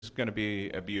It's going to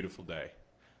be a beautiful day.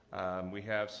 We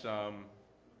have some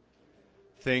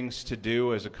things to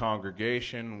do as a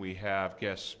congregation. We have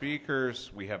guest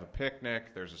speakers. We have a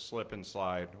picnic. There's a slip and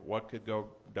slide. What could go?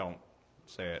 Don't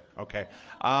say it. Okay.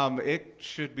 It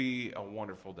should be a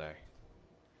wonderful day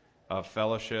of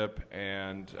fellowship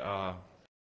and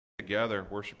together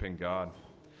worshiping God.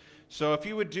 So if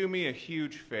you would do me a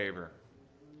huge favor,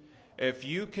 if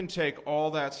you can take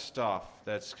all that stuff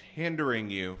that's hindering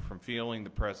you from feeling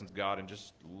the presence of God and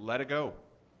just let it go.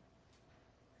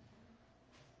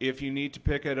 If you need to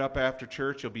pick it up after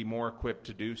church, you'll be more equipped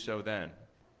to do so then.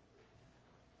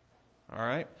 All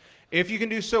right? If you can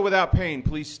do so without pain,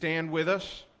 please stand with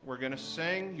us. We're going to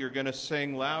sing. You're going to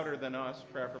sing louder than us,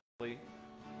 preferably.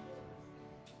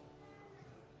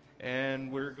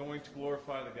 And we're going to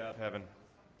glorify the God of heaven.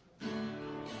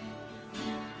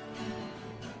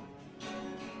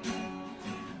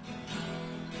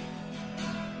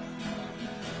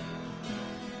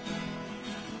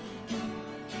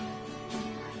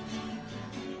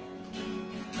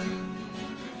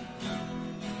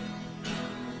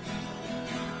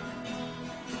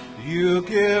 You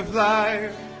give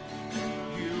life,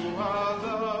 you are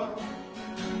love,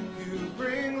 you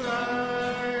bring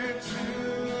light to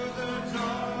the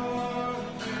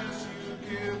darkness, you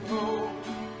give hope,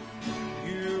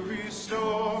 you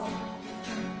restore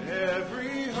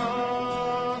every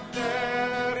heart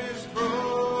that is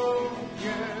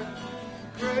broken.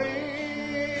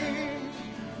 Great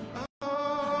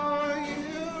are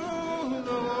you,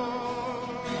 Lord.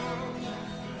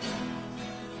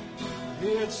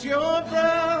 It's your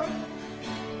breath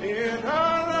in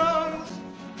our lungs,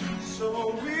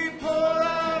 so we pour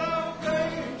out our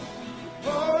praise,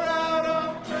 pour out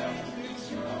our praise.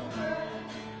 It's your breath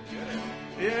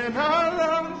in our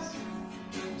lungs,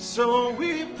 so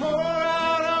we pour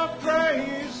out our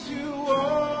praise to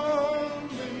only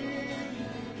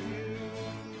you.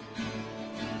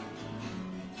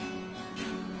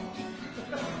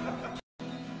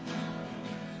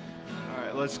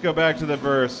 Let's go back to the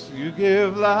verse. You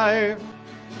give life,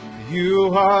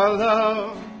 you are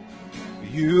love,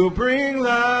 you bring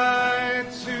light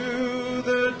to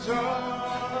the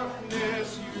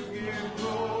darkness, you give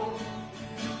hope,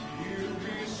 you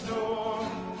restore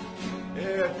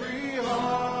every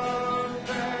heart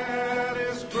that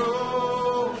is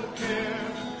broken.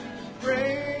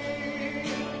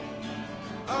 Great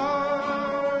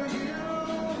are you,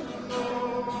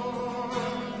 Lord.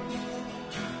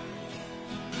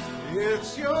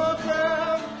 It's your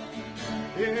breath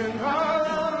in our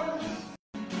lungs,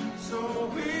 so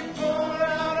we pour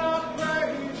out our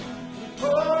praise,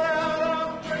 pour out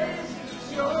our praise.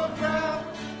 It's your breath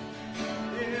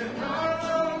in our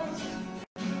lungs,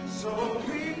 so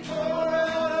we pour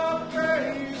out our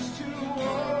praise to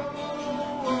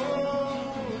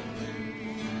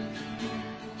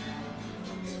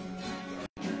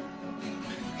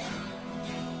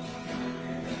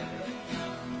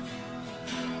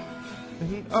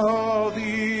and all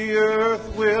the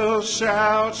earth will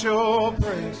shout your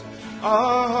praise.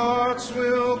 Our hearts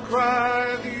will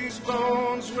cry, these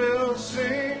bones will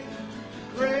sing.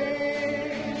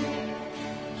 Great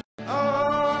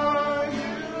are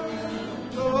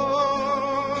you,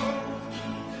 Lord.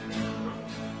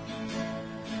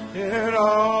 And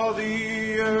all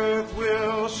the earth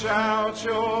will shout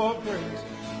your praise.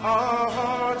 Our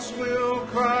hearts will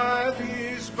cry,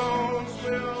 these bones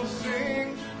will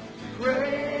sing.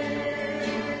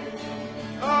 Great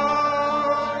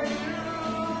are you,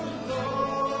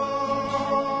 Lord.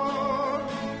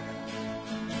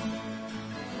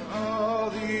 All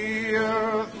the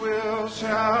earth will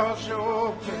shout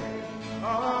your praise.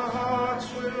 Our hearts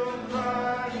will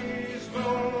cry, these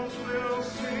bones will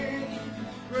sing.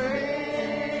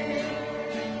 Great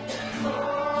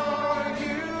are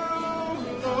you,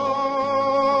 Lord.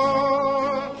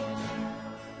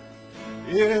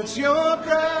 It's your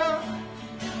breath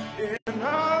in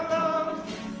our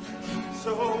lungs,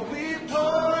 so we pour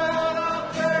out our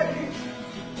praise,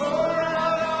 pour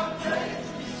out our praise.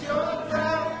 It's your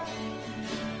breath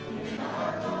in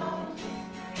our lungs,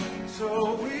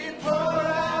 so we pour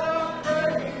out our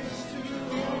praise to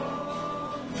you.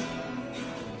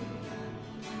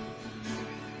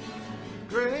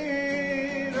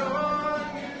 Great are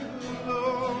you,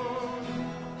 Lord.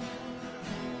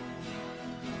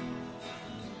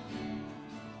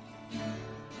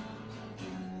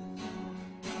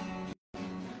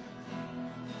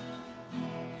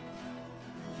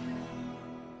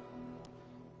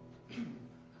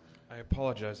 I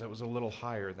apologize. That was a little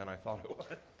higher than I thought it was.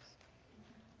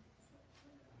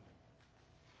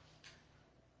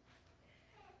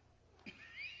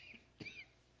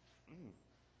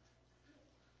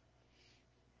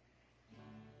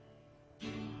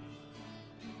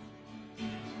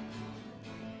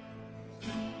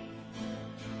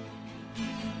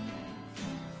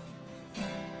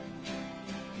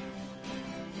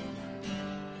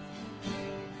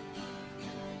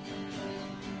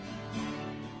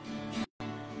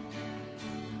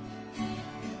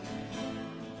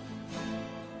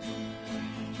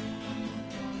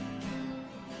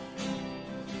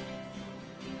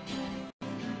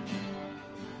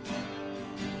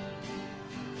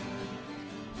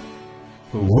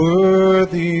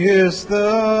 Worthy is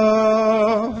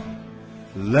the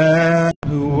Lamb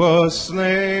who was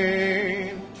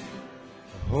slain.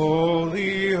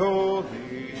 Holy, holy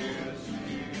is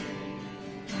He.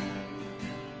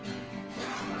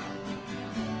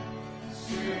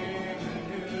 Sing a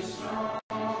new song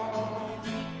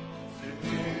to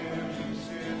Him who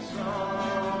sits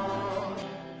on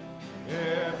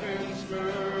heaven's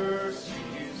mercy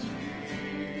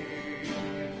seat.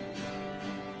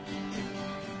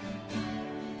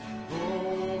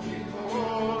 Holy,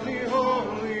 holy,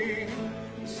 holy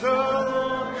is the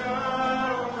Lord God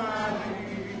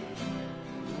Almighty,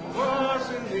 who was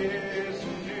and is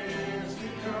to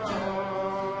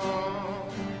come.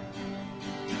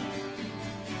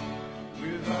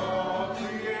 With all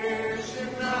creation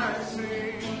I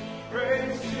sing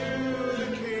praise to the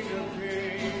King of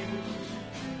Kings.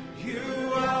 You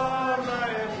are my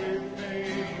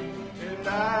everything, and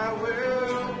I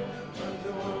will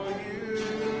adore you.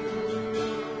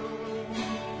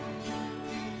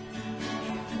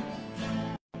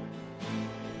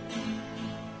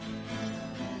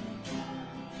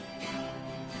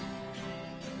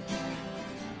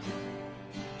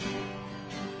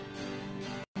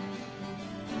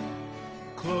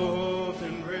 Clothed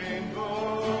in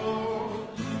rainbow,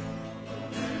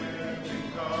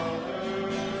 living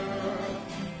color,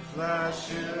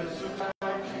 flashes of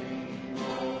lightning,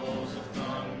 rolls of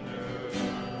thunder.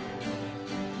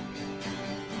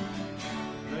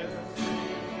 Let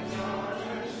things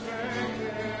honor, strength,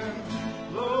 and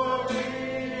glory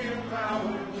and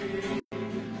power be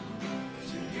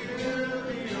to you,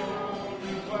 the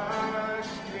only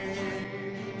wise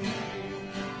King.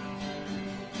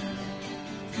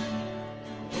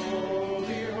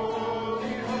 Holy,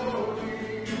 holy, holy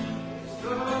is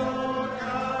the Lord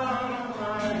God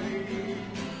Almighty,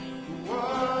 who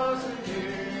was and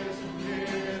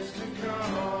is to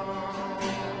come.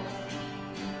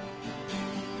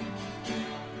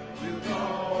 With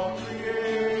all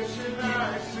creation I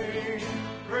sing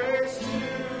praise to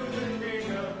the King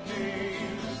of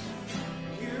Kings.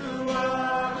 You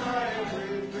are my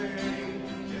everything,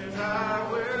 and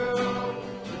I will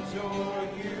adore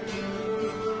you.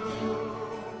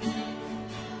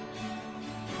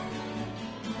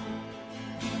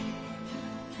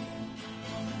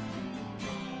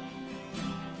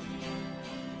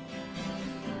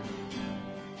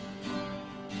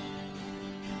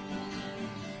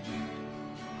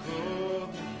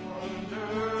 Clothed in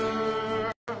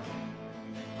wonder,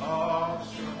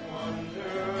 awestruck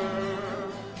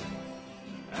wonder,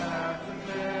 at the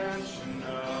mention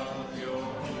of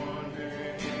your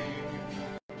name.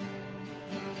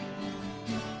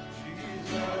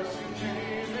 Jesus, your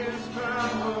name is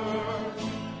power,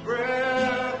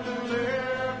 breath and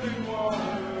living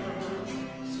water,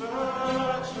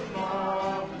 such a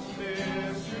marvelous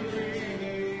mystery.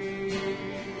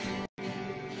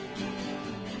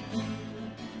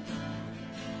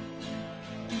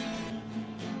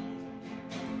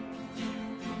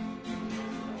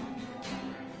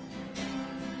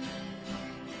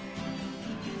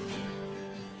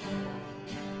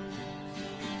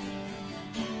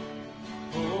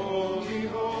 Holy,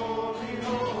 holy,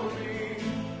 holy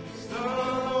is the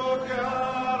Lord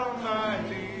God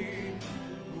Almighty,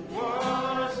 who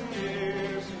was and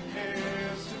is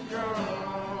to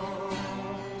come.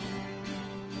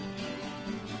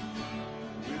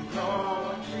 With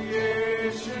all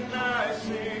creation I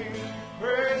sing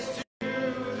praise to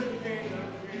the King of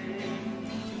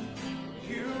Kings.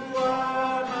 You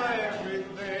are my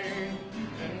everything,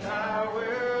 and I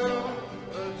will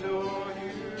adore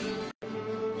you.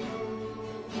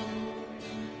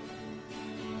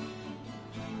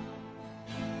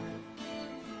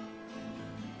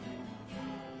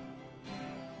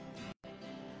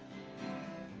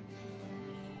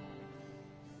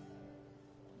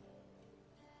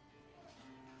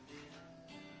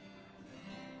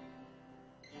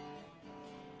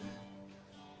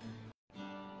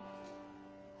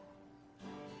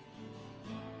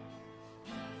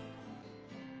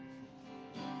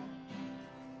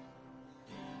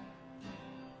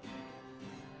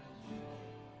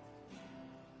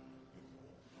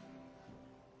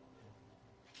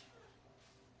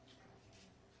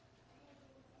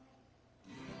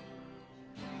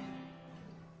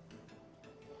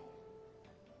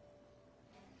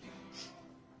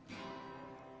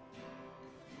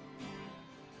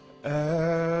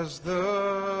 As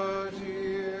the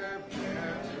deer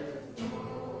panteth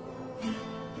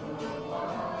for the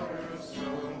waters, so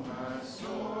my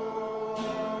soul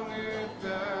longeth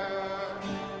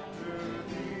after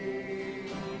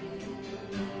thee.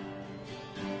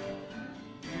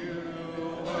 You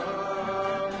are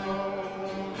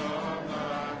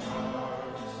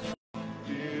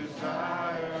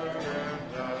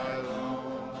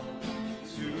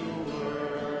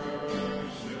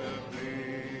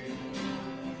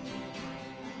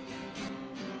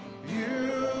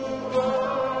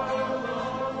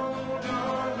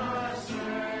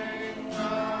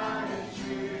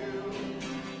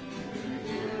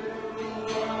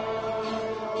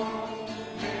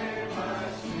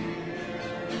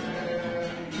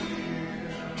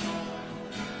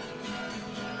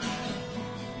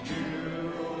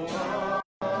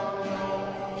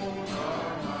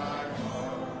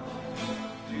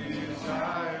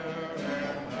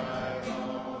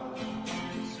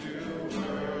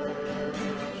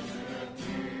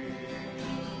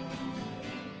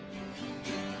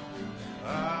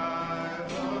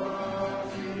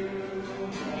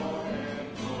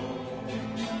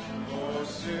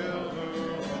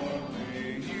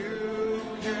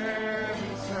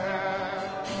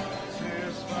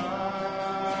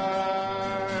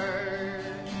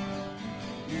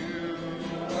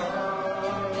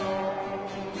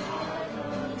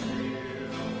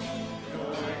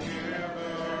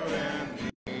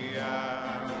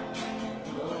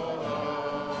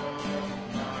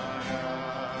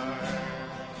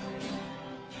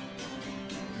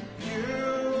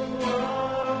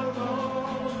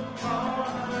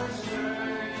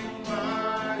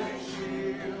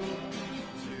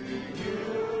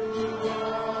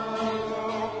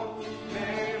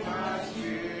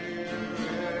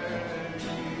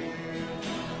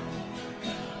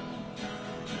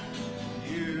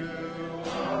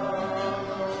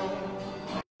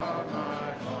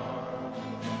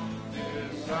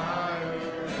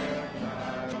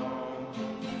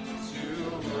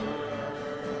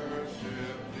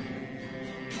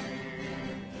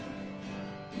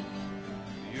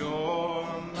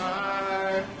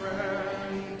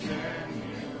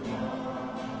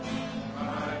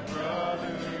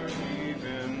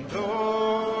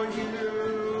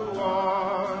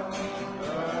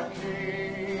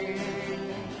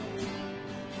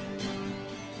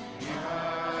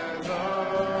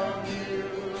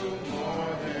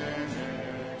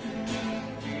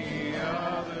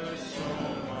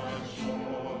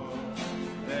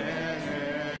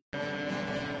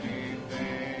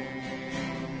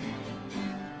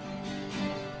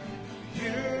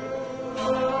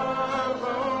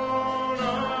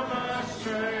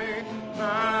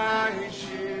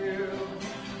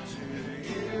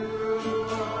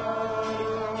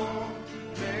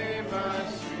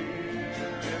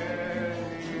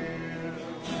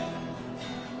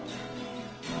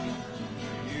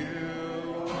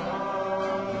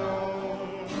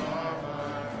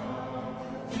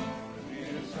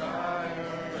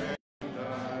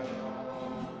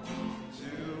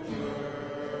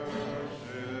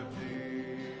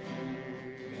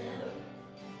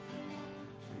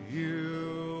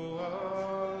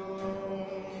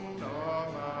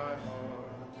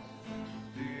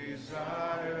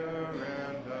desire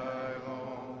and I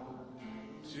long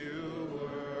to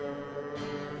worship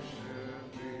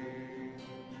thee.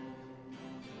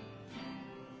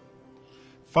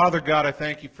 Father God, I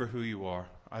thank you for who you are.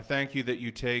 I thank you that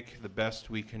you take the best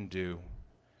we can do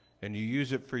and you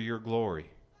use it for your glory.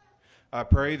 I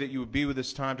pray that you would be with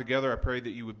this time together. I pray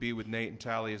that you would be with Nate and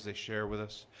Tally as they share with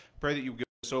us. I pray that you would give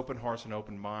us open hearts and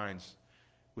open minds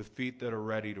with feet that are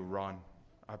ready to run.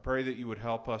 I pray that you would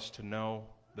help us to know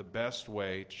the best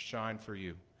way to shine for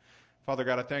you. Father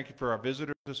God, I thank you for our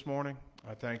visitors this morning.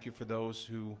 I thank you for those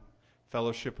who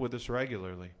fellowship with us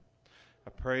regularly. I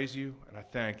praise you and I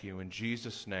thank you in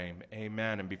Jesus' name.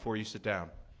 Amen. And before you sit down,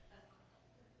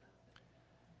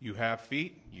 you have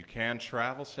feet, you can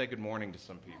travel. Say good morning to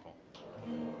some people.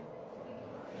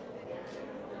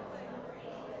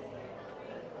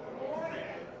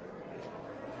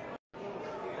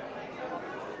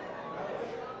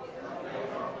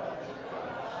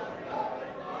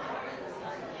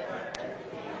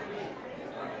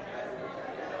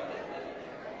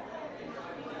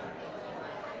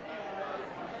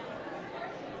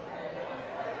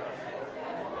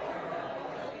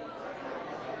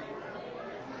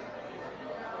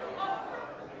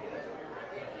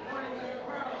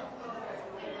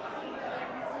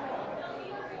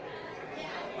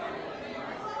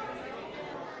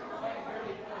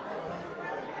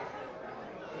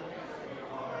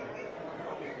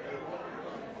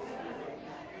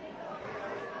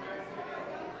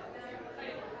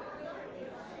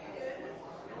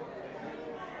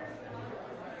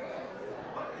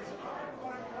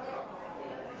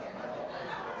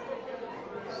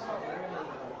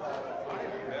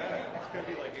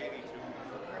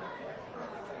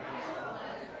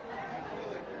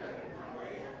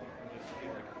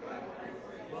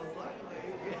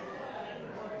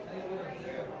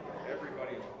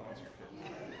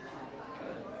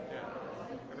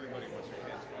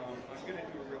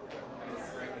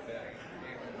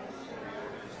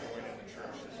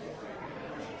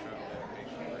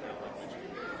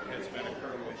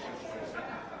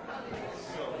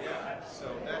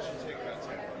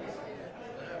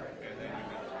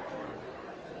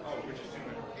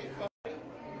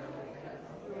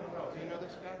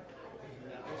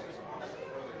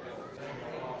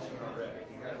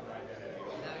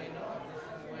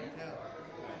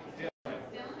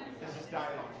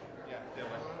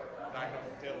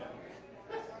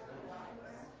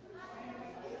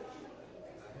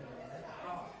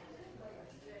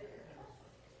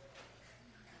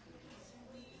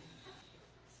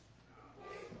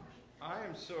 I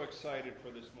am so excited for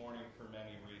this morning for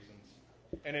many reasons.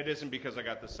 And it isn't because I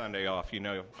got the Sunday off. You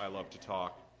know I love to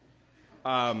talk.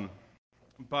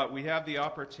 But we have the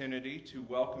opportunity to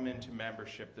welcome into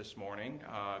membership this morning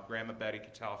Grandma Betty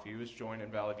Catalfi, who is joined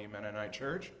in Valley View Mennonite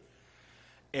Church.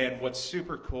 And what's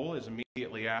super cool is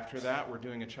immediately after that, we're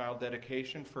doing a child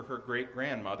dedication for her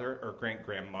great-grandmother, or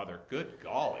great-grandmother. Good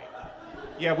golly.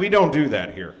 Yeah, we don't do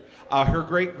that here. Her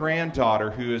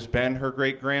great-granddaughter, who has been her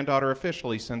great-granddaughter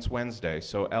officially since Wednesday.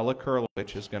 So Ella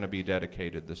Kurlowich is going to be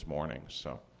dedicated this morning.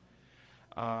 So,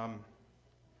 trying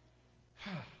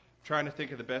to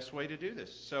think of the best way to do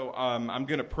this. So I'm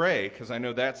going to pray, because I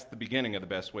know that's the beginning of the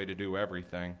best way to do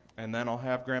everything. And then I'll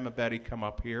have Grandma Betty come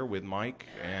up here with Mike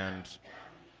and...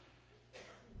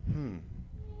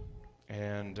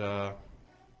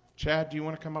 Chad, do you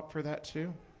want to come up for that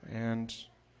too? And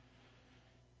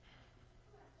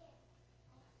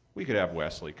we could have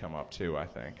Wesley come up too, I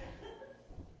think.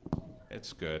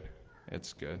 It's good.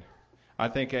 It's good. I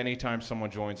think anytime someone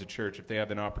joins a church, if they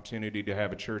have an opportunity to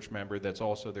have a church member that's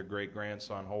also their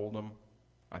great-grandson hold them,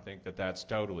 I think that that's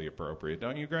totally appropriate.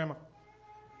 Don't you, Grandma?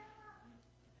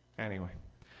 Anyway.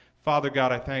 Father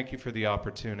God, I thank you for the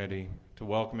opportunity to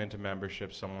welcome into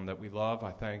membership someone that we love. I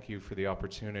thank you for the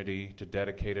opportunity to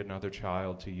dedicate another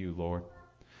child to you, Lord.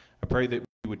 I pray that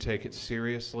we would take it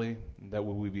seriously, that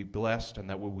we would be blessed, and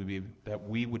that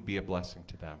we would be a blessing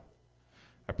to them.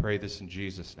 I pray this in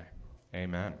Jesus' name.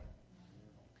 Amen.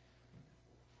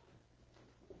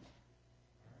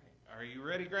 Are you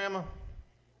ready, Grandma?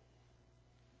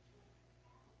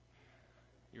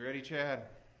 You ready, Chad?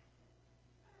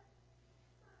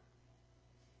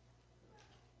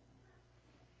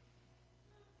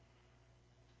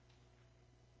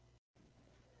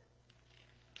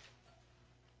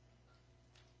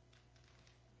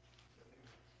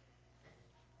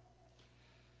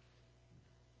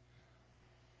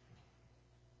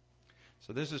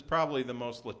 So this is probably the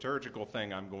most liturgical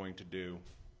thing I'm going to do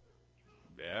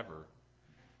ever.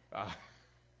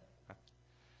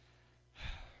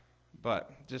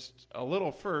 But just a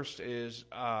little first is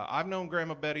I've known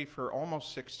Grandma Betty for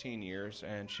almost 16 years,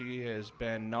 and she has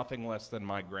been nothing less than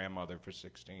my grandmother for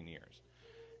 16 years.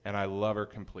 And I love her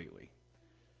completely.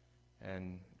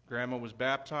 And Grandma was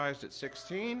baptized at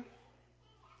 16.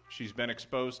 She's been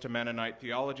exposed to Mennonite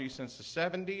theology since the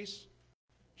 70s.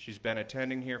 She's been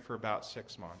attending here for about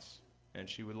 6 months. And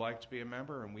she would like to be a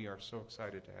member, and we are so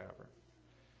excited to have her.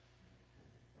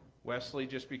 Wesley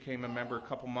just became a member a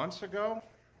couple months ago.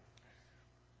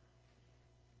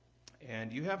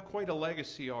 And you have quite a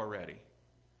legacy already.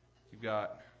 You've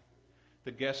got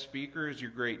the guest speaker is your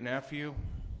great nephew.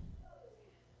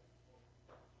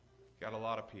 Got a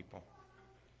lot of people.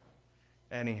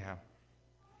 Anyhow,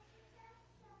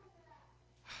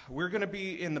 we're going to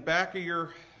be in the back of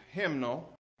your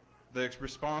hymnal, the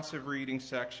responsive reading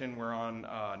section. We're on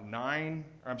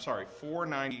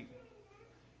 490.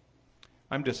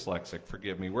 I'm dyslexic,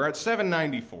 forgive me. We're at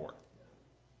 794,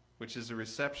 which is a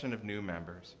reception of new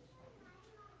members.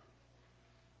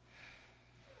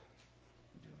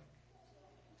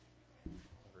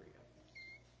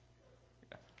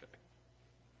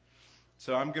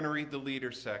 So I'm going to read the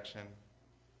leader section.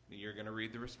 You're going to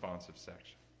read the responsive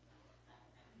section.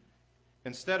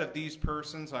 Instead of these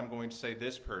persons, I'm going to say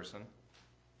this person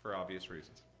for obvious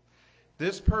reasons.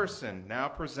 This person now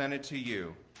presented to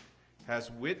you has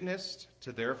witnessed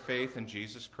to their faith in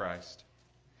Jesus Christ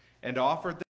and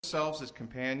offered themselves as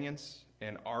companions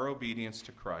in our obedience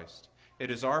to Christ. It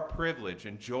is our privilege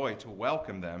and joy to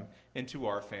welcome them into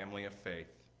our family of faith.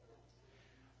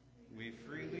 We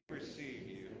freely receive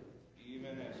you,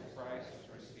 even as Christ has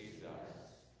received us.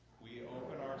 We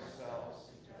open ourselves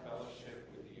to fellowship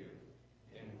with you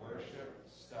in worship,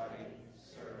 study,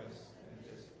 service, and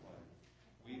discipline.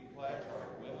 We pledge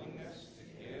our willingness to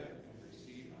give and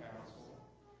receive counsel,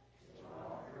 to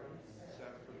offer and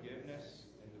accept forgiveness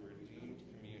in the redeemed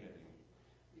community.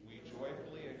 We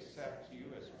joyfully accept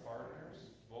you as partners,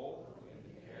 both in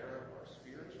the care of our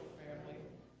spiritual family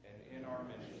and in our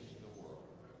mission to the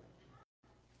world.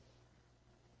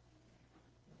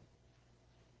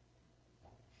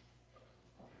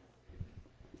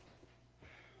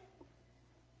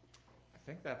 I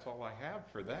think that's all I have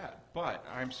for that, but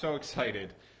I'm so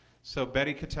excited. So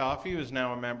Betty Catalfi is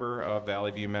now a member of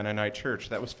Valley View Mennonite Church.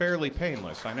 That was fairly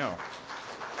painless, I know.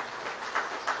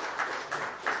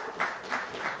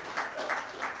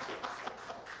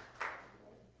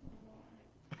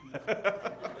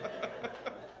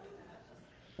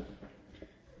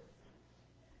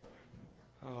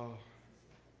 Oh.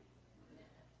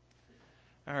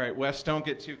 All right, Wes, don't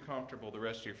get too comfortable. The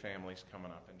rest of your family's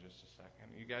coming up in just a second.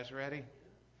 You guys ready?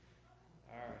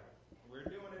 All right. We're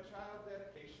doing a child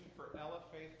dedication for Ella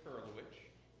Faith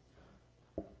Kurlowich.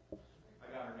 I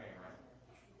got her name right.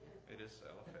 It is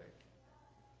Ella Faith.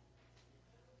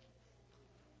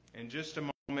 In just a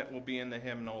moment, we'll be in the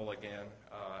hymnal again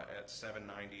at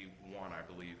 791, I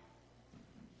believe.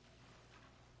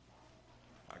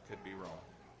 I could be wrong.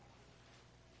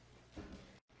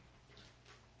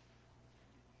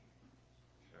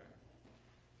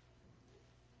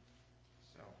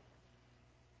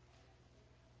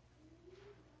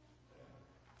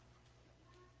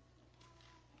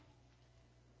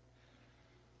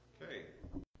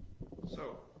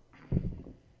 So,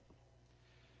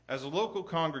 as a local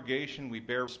congregation, we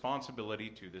bear responsibility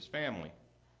to this family.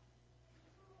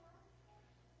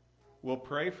 We'll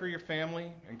pray for your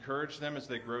family, encourage them as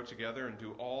they grow together, and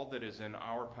do all that is in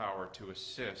our power to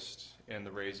assist in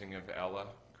the raising of Ella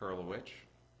Kurlowich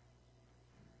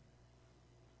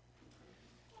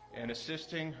and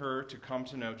assisting her to come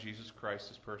to know Jesus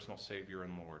Christ as personal Savior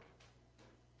and Lord.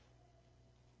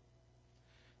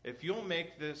 If you'll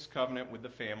make this covenant with the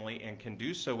family and can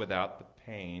do so without the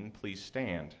pain, please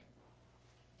stand.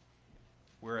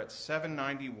 We're at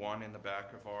 791 in the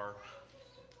back of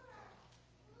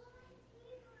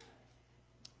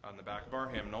our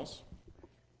hymnals.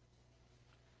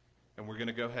 And we're going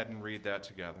to go ahead and read that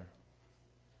together.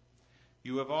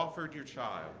 You have offered your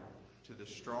child to the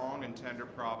strong and tender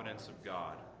providence of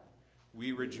God.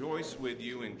 We rejoice with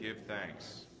you and give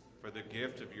thanks for the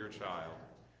gift of your child.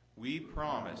 We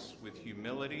promise with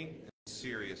humility and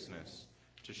seriousness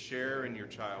to share in your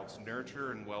child's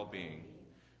nurture and well-being.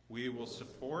 We will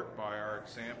support by our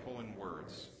example and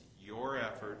words your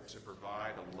effort to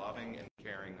provide a loving and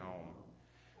caring home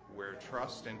where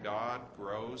trust in God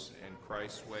grows and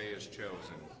Christ's way is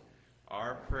chosen.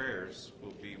 Our prayers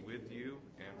will be with you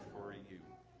and for you.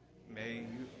 May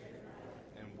you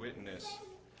and witness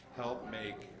help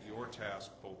make your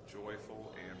task both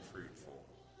joyful and fruitful.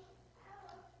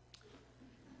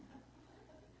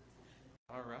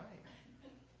 All right.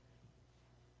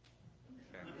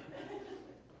 Okay.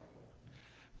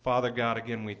 Father God,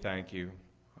 again, we thank you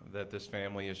that this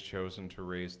family has chosen to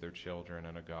raise their children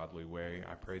in a godly way.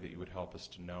 I pray that you would help us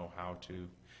to know how to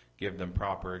give them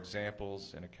proper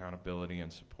examples and accountability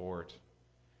and support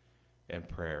and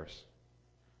prayers.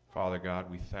 Father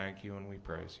God, we thank you and we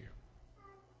praise you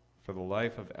for the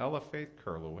life of Ella Faith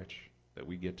Kurlowich that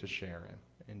we get to share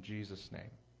in. In Jesus' name,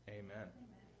 amen.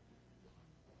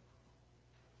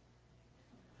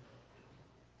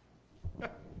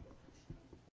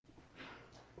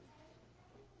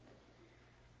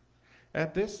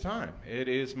 At this time, it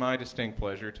is my distinct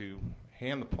pleasure to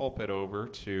hand the pulpit over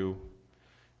to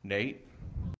Nate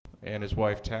and his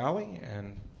wife Tally,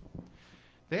 and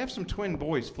they have some twin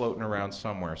boys floating around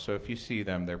somewhere, so if you see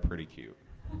them, they're pretty cute.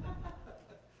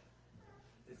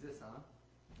 Is this on?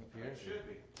 It should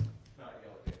be. Not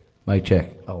yellow. Mic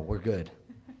check. Oh, we're good.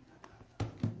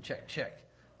 Check.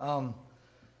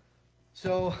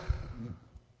 So,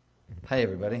 hi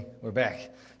everybody. We're back.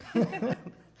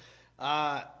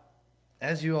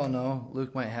 As you all know,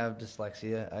 Luke might have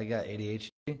dyslexia. I got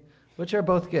ADHD, which are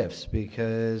both gifts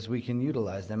because we can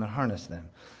utilize them and harness them.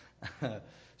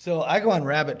 So I go on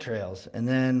rabbit trails, and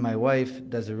then my wife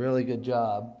does a really good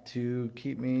job to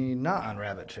keep me not on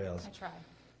rabbit trails. I try.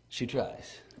 She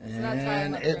tries. So that's why I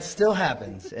And love it rabbit still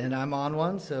happens. And I'm on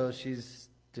one, so she's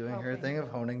doing her thing of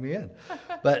honing me in.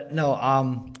 But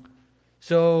no,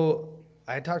 so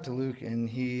I talked to Luke, and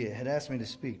he had asked me to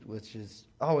speak, which is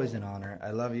always an honor. I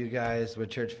love you guys. We're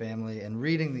church family, and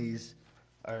reading these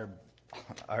are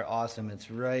awesome. It's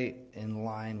right in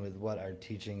line with what our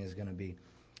teaching is going to be.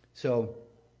 So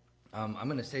I'm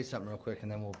going to say something real quick,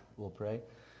 and then we'll pray.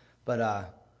 But I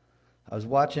was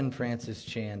watching Francis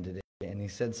Chan today, and he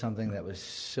said something that was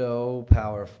so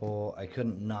powerful. I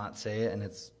couldn't not say it, and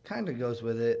it's kind of goes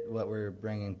with it, what we're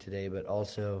bringing today, but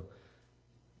also,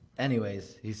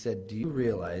 anyways, he said, do you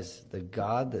realize the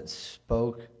God that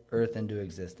spoke earth into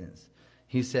existence?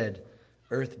 He said,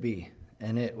 earth be,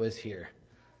 and it was here,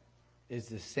 is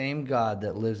the same God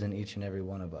that lives in each and every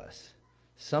one of us.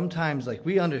 Sometimes, like,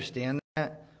 we understand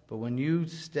that, but when you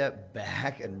step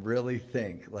back and really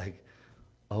think, like,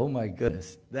 oh my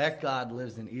goodness, that God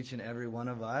lives in each and every one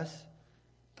of us,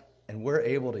 and we're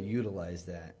able to utilize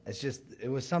that. It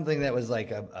was something that was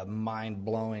like a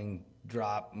mind-blowing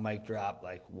mic drop,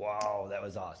 like, wow, that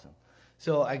was awesome.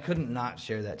 So I couldn't not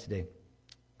share that today.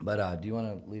 But do you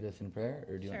want to lead us in prayer,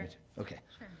 or do you want me to? Okay.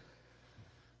 Sure.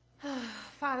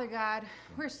 Father God,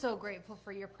 we're so grateful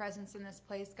for your presence in this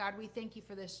place. God, we thank you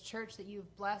for this church that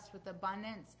you've blessed with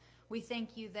abundance. We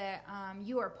thank you that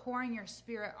you are pouring your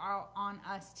spirit out on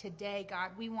us today,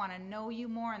 God. We want to know you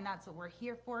more, and that's what we're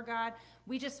here for, God.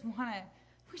 We just want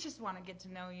to get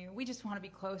to know you. We just want to be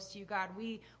close to you, God.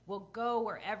 We will go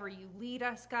wherever you lead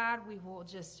us, God. We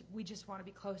just want to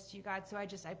be close to you, God. So I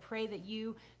pray that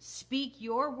you speak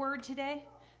your word today,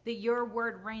 that your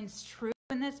word reigns true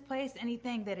in this place.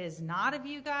 Anything that is not of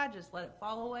you, God, just let it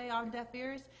fall away on deaf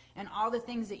ears. And all the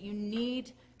things that you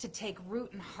need to take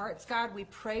root in hearts, God, we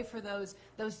pray for those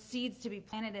seeds to be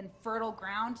planted in fertile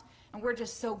ground. And we're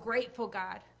just so grateful,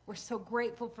 God. We're so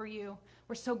grateful for you.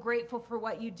 We're so grateful for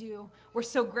what you do. We're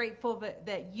so grateful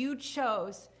that you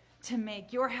chose to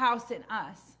make your house in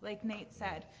us, like Nate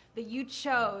said, that you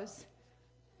chose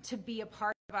to be a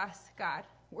part of us, God.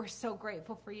 We're so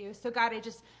grateful for you. So, God,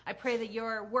 I pray that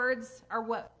your words are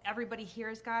what everybody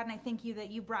hears, God, and I thank you that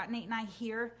you brought Nate and I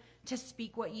here to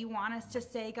speak what you want us to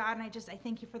say, God, and I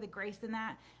thank you for the grace in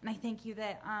that, and I thank you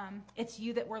that it's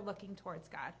you that we're looking towards,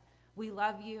 God. We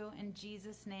love you in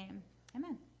Jesus' name.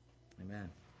 Amen. Amen.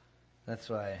 That's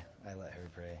why I let her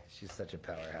pray. She's such a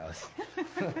powerhouse.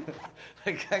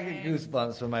 Like, I get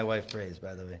goosebumps when my wife prays,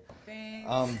 by the way.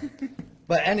 Thanks.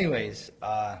 But anyways,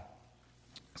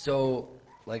 so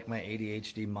like my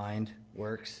ADHD mind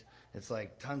works, it's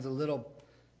like tons of little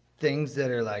things that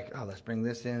are like, oh, let's bring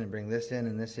this in and bring this in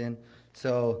and this in.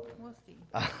 So We'll see.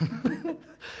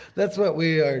 that's what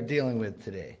we are dealing with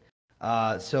today.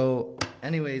 So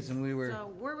anyways, and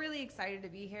So we're really excited to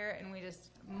be here, and we just,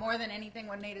 more than anything,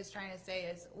 what Nate is trying to say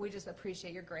is we just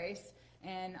appreciate your grace.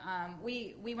 And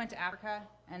we went to Africa,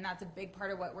 and that's a big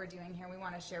part of what we're doing here. We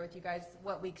want to share with you guys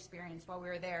what we experienced while we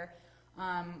were there.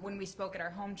 When we spoke at our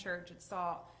home church at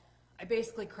Salt, I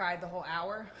basically cried the whole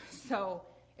hour. So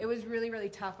it was really, really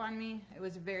tough on me. It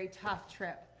was a very tough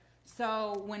trip.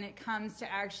 So when it comes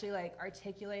to actually like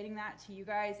articulating that to you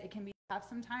guys, it can be tough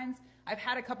sometimes. I've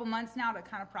had a couple months now to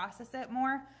kind of process it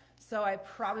more, so I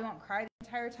probably won't cry the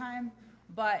entire time,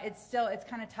 but it's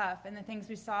kind of tough, and the things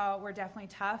we saw were definitely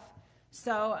tough.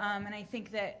 So, and I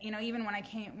think that, even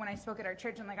when I spoke at our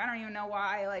church, I'm like, I don't even know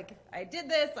why, like, I did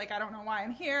this, like, I don't know why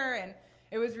I'm here, and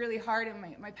it was really hard.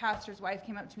 And my pastor's wife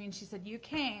came up to me and she said, you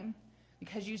came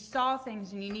because you saw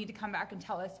things and you need to come back and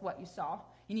tell us what you saw.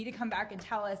 You need to come back and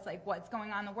tell us like what's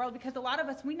going on in the world, because a lot of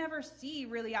us, we never see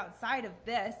really outside of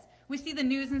this. We see the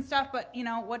news and stuff, but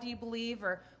what do you believe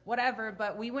or whatever,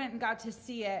 but we went and got to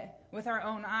see it with our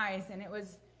own eyes, and it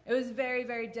was very,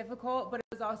 very difficult, but it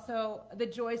was also the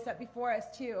joy set before us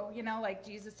too. Like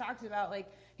Jesus talked about, like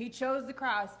he chose the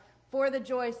cross for the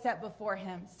joy set before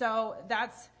him. So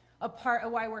that's a part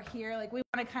of why we're here. Like we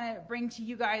want to kind of bring to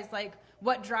you guys like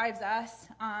what drives us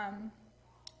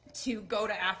to go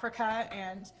to Africa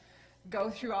and go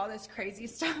through all this crazy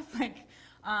stuff.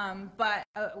 But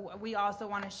we also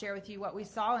want to share with you what we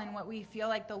saw and what we feel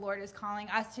like the Lord is calling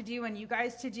us to do and you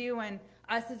guys to do and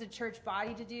us as a church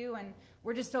body to do. And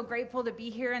we're just so grateful to be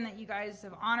here and that you guys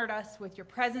have honored us with your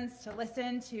presence to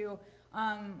listen to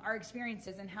our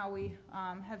experiences and how we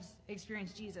have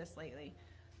experienced Jesus lately.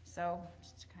 So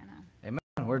just kind of... Amen.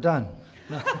 We're done.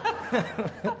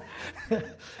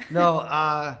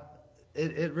 No,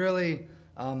 it really...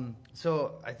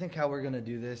 So I think how we're going to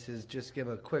do this is just give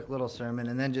a quick little sermon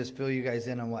and then just fill you guys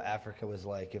in on what Africa was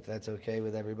like, if that's okay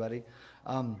with everybody.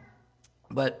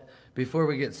 But before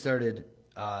we get started,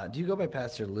 do you go by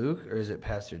Pastor Luke or is it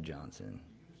Pastor Johnson?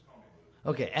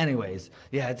 Okay, anyways,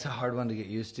 yeah, it's a hard one to get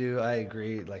used to. I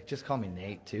agree. Like, just call me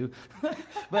Nate, too.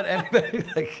 But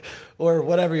anyway, or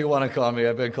whatever you want to call me.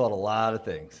 I've been called a lot of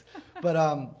things.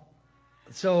 But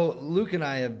so Luke and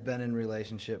I have been in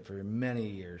relationship for many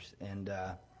years, and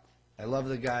I love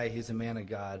the guy. He's a man of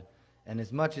God. And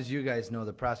as much as you guys know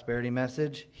the prosperity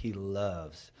message, he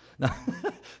loves.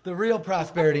 The real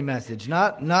prosperity message,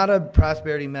 not a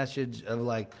prosperity message of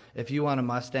like, if you want a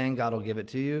Mustang, God will give it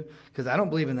to you, because I don't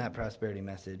believe in that prosperity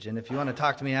message. And if you want to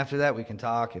talk to me after that, we can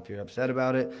talk. If you're upset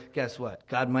about it, guess what?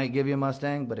 God might give you a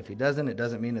Mustang, but if he doesn't, it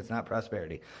doesn't mean it's not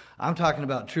prosperity. I'm talking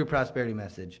about true prosperity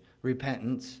message,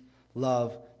 repentance,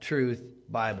 love, truth,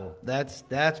 Bible. That's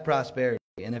prosperity.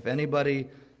 And if anybody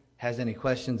has any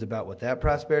questions about what that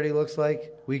prosperity looks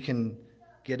like, we can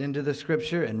get into the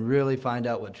scripture and really find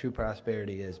out what true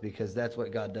prosperity is, because that's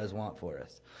what God does want for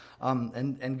us.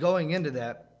 And going into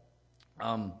that,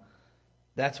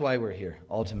 that's why we're here,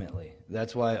 ultimately.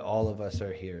 That's why all of us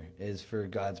are here, is for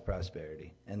God's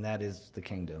prosperity, and that is the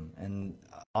kingdom. And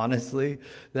honestly,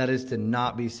 that is to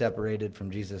not be separated from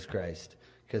Jesus Christ,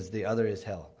 because the other is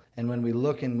hell. And when we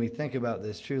look and we think about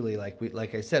this truly,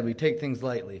 like I said, we take things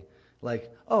lightly.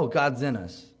 Like, oh, God's in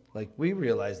us. Like, we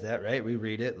realize that, right? We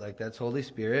read it, like, that's Holy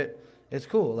Spirit. It's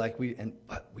cool.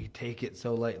 But we take it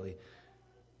so lightly.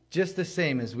 Just the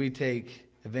same as we take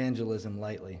evangelism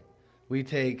lightly. We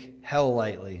take hell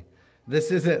lightly.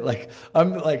 This isn't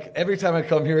every time I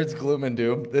come here, it's gloom and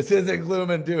doom. This isn't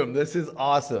gloom and doom. This is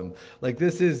awesome. Like,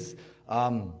 this is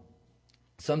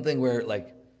something where,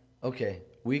 like, okay,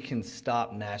 we can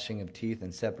stop gnashing of teeth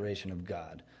and separation of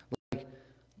God.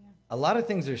 A lot of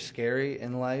things are scary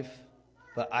in life,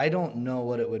 but I don't know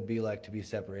what it would be like to be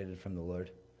separated from the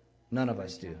Lord. None of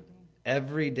us do.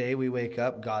 Every day we wake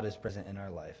up, God is present in our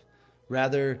life.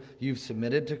 Rather you've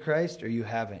submitted to Christ or you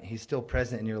haven't, he's still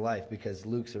present in your life, because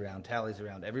Luke's around, Tally's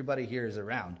around, everybody here is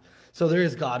around. So there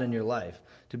is God in your life.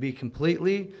 To be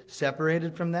completely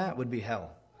separated from that would be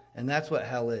hell. And that's what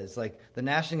hell is. Like, the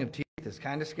gnashing of teeth is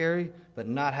kind of scary, but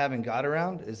not having God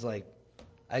around is like,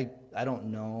 I don't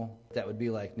know what that would be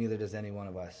like. Neither does any one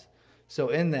of us. So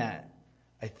in that,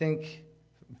 I think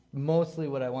mostly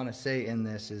what I want to say in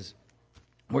this is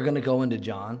we're going to go into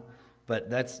John, but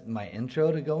that's my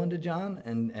intro to go into John.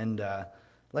 And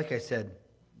like I said,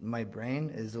 my brain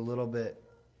is a little bit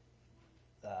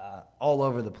all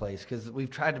over the place, because we've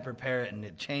tried to prepare it and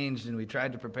it changed, and we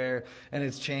tried to prepare and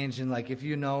it's changed. And like, if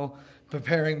you know,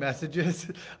 preparing messages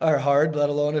are hard, let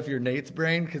alone if you're Nate's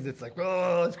brain, because it's like,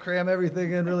 oh, let's cram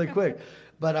everything in really quick.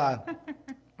 But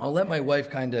I'll let my wife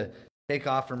kind of take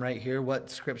off from right here what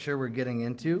scripture we're getting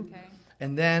into. Okay.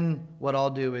 And then what I'll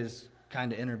do is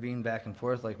kind of intervene back and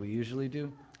forth like we usually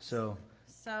do. So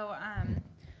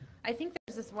I think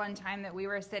there's this one time that we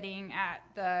were sitting at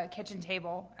the kitchen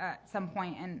table at some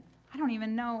point, and I don't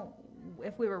even know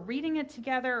if we were reading it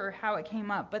together or how it came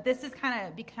up, but this has kind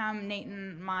of become Nate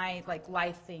and my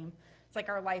life theme. It's like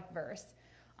our life verse.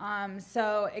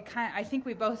 So I think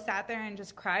we both sat there and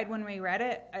just cried when we read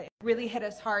it. It really hit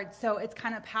us hard. So it's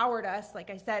kind of powered us, like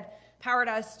I said,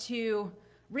 to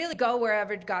really go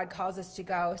wherever God calls us to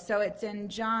go. So it's in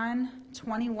John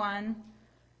 21,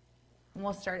 and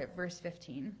we'll start at verse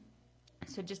 15.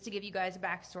 So just to give you guys a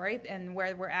backstory, and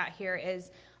where we're at here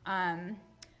is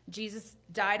Jesus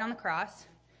died on the cross.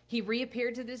 He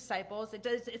reappeared to the disciples.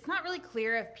 It's not really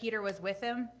clear if Peter was with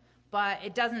him, but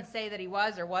it doesn't say that he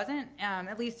was or wasn't,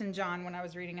 at least in John when I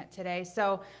was reading it today.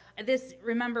 So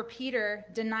remember, Peter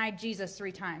denied Jesus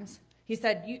 3 times. He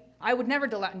said, I would never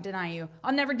deny you.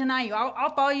 I'll never deny you.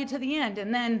 I'll follow you to the end.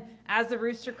 And then as the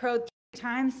rooster crowed 3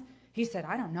 times, he said,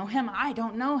 I don't know him. I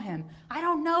don't know him. I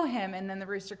don't know him. And then the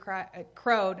rooster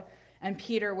crowed, and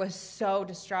Peter was so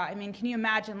distraught. I mean, can you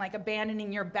imagine like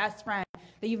abandoning your best friend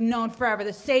that you've known forever,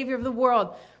 the Savior of the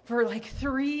world, for like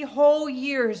 3 whole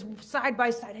years side by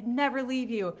side? I'd never leave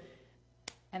you.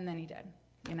 And then he did,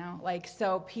 like,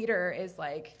 so Peter is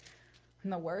like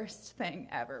the worst thing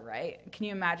ever, right? Can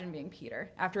you imagine being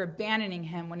Peter after abandoning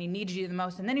him when he needed you the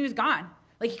most? And then he was gone.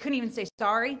 Like, he couldn't even say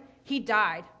sorry. He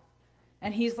died.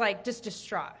 And he's like just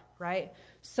distraught, right?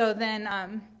 So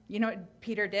then, you know what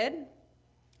Peter did?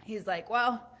 He's like,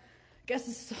 well, I guess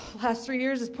this last 3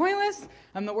 years is pointless.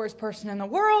 I'm the worst person in the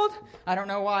world. I don't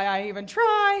know why I even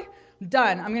try.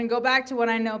 Done. I'm going to go back to what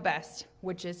I know best,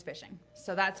 which is fishing.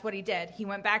 So that's what he did. He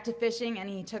went back to fishing, and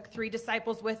he took 3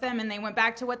 disciples with him, and they went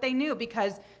back to what they knew,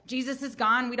 because Jesus is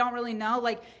gone. We don't really know.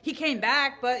 Like, he came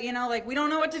back, but, like, we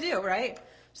don't know what to do, right?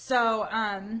 So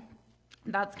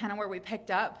that's kind of where we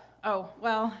picked up. Oh,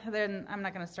 well, then I'm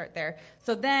not going to start there.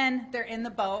 So then they're in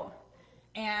the boat,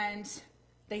 and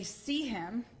they see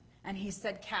him, and he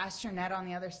said, cast your net on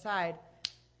the other side.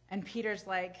 And Peter's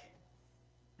like,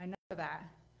 I know that.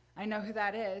 I know who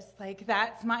that is. Like,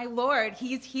 that's my Lord.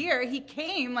 He's here. He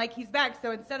came. Like, he's back.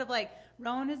 So instead of, like,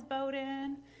 rowing his boat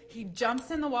in, he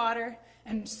jumps in the water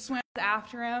and swims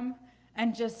after him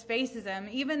and just faces him.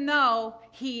 Even though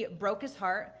he broke his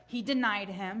heart, he denied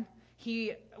him.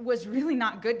 He was really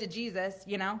not good to Jesus,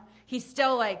 He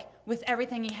still, like, with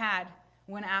everything he had,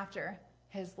 went after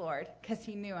his Lord, because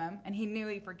he knew him, and he knew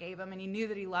he forgave him, and he knew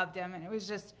that he loved him, and it was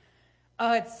just,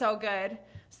 oh, it's so good.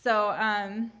 So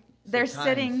they're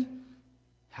sitting.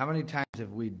 How many times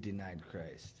have we denied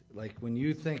Christ? Like, when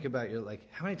you think about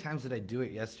how many times did I do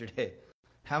it yesterday?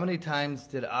 How many times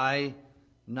did I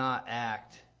not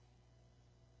act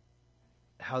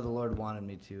how the Lord wanted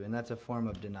me to? And that's a form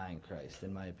of denying Christ,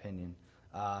 in my opinion.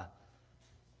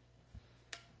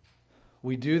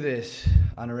 We do this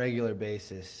on a regular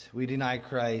basis. We deny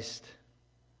Christ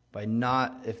by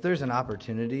if there's an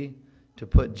opportunity to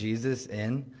put Jesus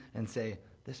in and say,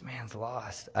 this man's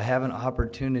lost. I have an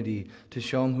opportunity to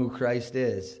show him who Christ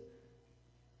is.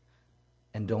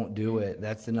 And don't do it.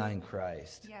 That's denying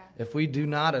Christ. Yeah. If we do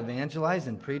not evangelize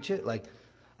and preach it,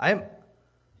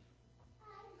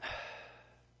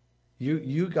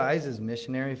 you guys'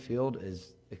 missionary field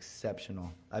is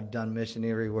exceptional. I've done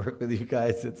missionary work with you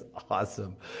guys. It's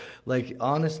awesome. Like,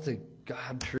 honest to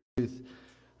God truth,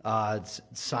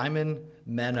 Simon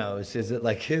Menos, is it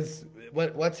like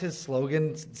what's his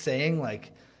slogan saying?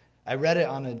 Like, I read it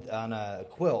on a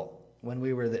quilt when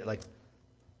we were there, like,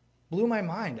 blew my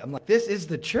mind. I'm like, this is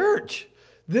the church.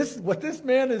 What this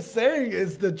man is saying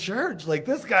is the church. Like,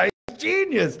 this guy is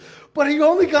genius, but he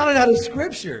only got it out of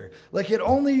Scripture. Like, it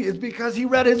only is because he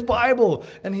read his Bible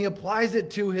and he applies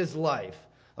it to his life.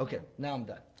 Okay, now I'm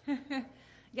done.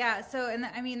 Yeah. So,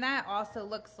 that also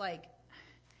looks like,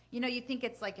 you think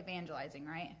it's like evangelizing,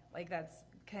 right? Like,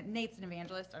 Nate's an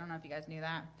evangelist. I don't know if you guys knew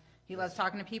that. He loves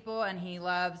talking to people, and he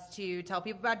loves to tell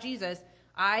people about Jesus.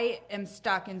 I am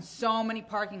stuck in so many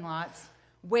parking lots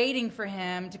waiting for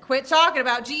him to quit talking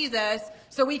about Jesus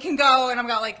so we can go, and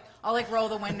I'll roll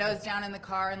the windows down in the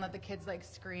car and let the kids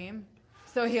scream.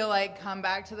 So he'll come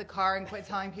back to the car and quit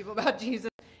telling people about Jesus.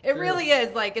 It really is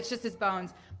it's just his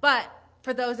bones. But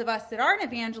for those of us that aren't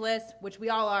evangelists, which we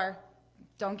all are,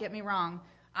 don't get me wrong,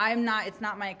 it's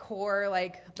not my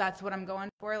core, that's what I'm going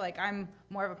for. I'm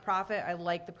more of a prophet. I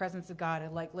like the presence of God. I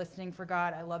like listening for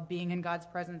God. I love being in God's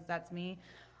presence. That's me.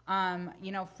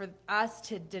 For us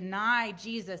to deny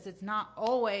Jesus, it's not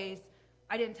always,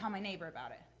 I didn't tell my neighbor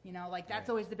about it. That's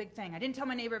always the big thing. I didn't tell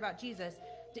my neighbor about Jesus.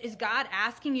 Is God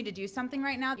asking you to do something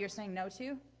right now that you're saying no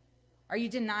to? Are you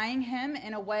denying him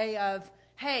in a way of,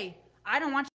 hey, I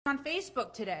don't want you on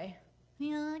Facebook today.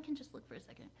 Yeah, I can just look for a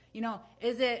second.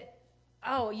 Is it,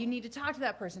 oh, you need to talk to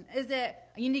that person? Is it,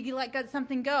 you need to let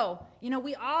something go?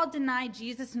 We all deny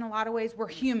Jesus in a lot of ways. We're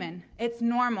human. It's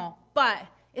normal, but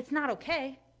it's not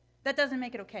okay. That doesn't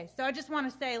make it okay. So I just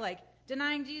want to say,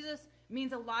 denying Jesus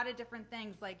means a lot of different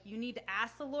things. You need to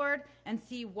ask the Lord and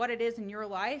see what it is in your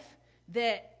life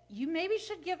that you maybe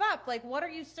should give up. What are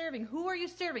you serving? Who are you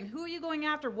serving? Who are you going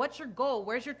after? What's your goal?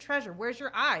 Where's your treasure? Where's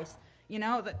your eyes?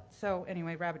 So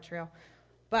anyway, rabbit trail.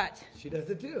 But she does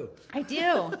it too. I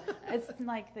do. It's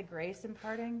like the grace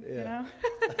imparting,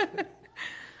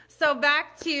 So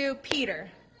back to Peter.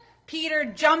 Peter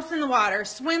jumps in the water,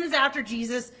 swims after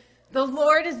Jesus. The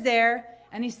Lord is there,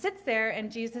 And he sits there,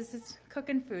 and Jesus is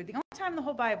cooking food. The only time in the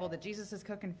whole Bible that Jesus is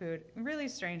cooking food. Really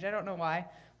strange. I don't know why.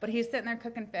 But he's sitting there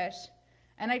cooking fish.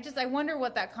 And I wonder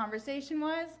what that conversation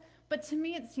was. But to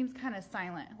me, it seems kind of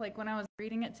silent. Like when I was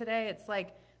reading it today, it's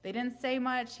like they didn't say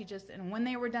much. And when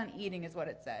they were done eating is what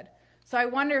it said. So I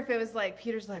wonder if it was like,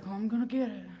 Peter's like, oh, I'm going to get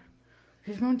it.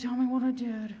 He's going to tell me what I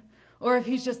did. Or if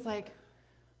he's just like,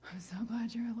 I'm so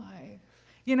glad you're alive.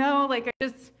 You know, like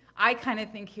I kind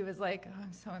of think he was like, oh,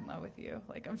 I'm so in love with you.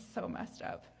 Like, I'm so messed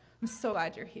up. I'm so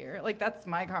glad you're here. Like, that's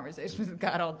my conversation with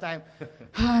God all the time. Oh,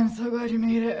 I'm so glad you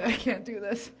made it. I can't do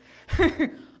this.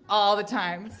 All the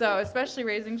time. So, especially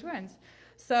raising twins.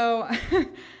 So,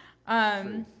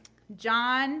 John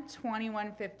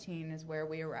 21:15 is where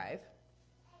we arrive.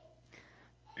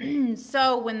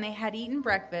 So, when they had eaten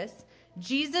breakfast,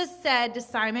 Jesus said to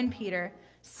Simon Peter,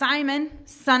 Simon,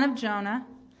 son of Jonah,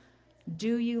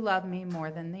 do you love me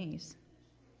more than these?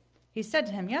 He said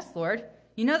to him, yes, Lord,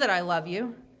 you know that I love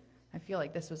you. I feel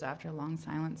like this was after a long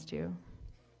silence too.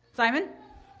 Simon?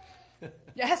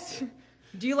 Yes?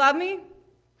 Do you love me?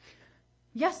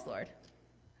 Yes, Lord.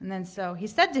 And then so he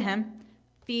said to him,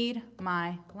 feed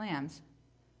my lambs.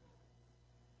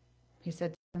 He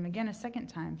said to him again a second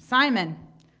time, Simon,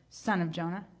 son of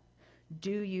Jonah,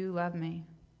 do you love me?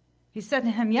 He said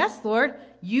to him, yes, Lord,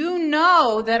 you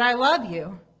know that I love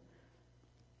you.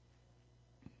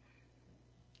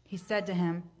 He said to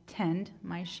him, tend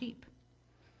my sheep.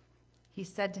 He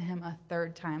said to him a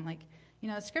third time, like, you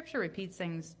know, Scripture repeats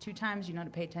things 2 times, you know, to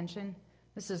pay attention.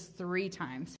 This is 3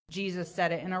 times. Jesus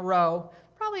said it in a row.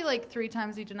 Probably like 3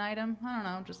 times he denied him. I don't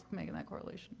know, just making that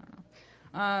correlation. I don't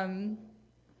know.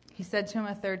 He said to him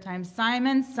a third time,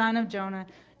 Simon, son of Jonah,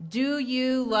 do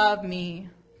you love me?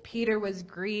 Peter was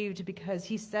grieved because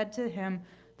he said to him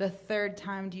the third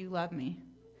time, do you love me?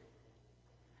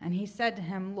 And he said to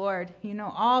him, Lord, you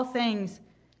know all things.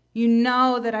 You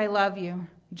know that I love you.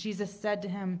 Jesus said to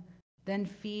him, then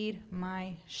feed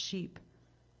my sheep.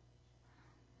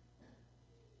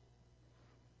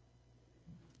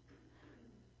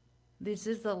 This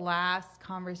is the last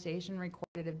conversation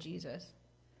recorded of Jesus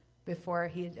before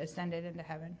he ascended into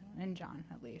heaven, in John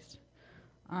at least.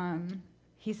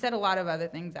 He said a lot of other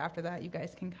things after that. You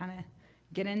guys can kind of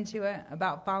get into it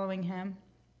about following him.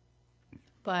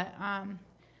 But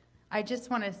I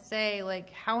just want to say, like,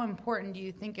 how important do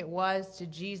you think it was to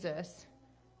Jesus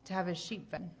to have his sheep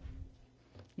fed?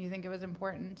 You think it was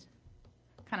important?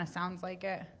 Kind of sounds like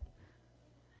it.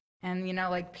 And, you know,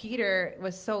 like Peter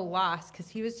was so lost because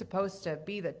he was supposed to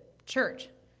be the church.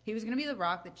 He was going to be the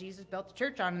rock that Jesus built the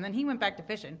church on, and then he went back to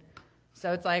fishing.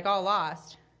 So it's like all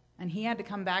lost. And he had to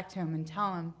come back to him and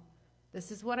tell him, this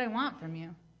is what I want from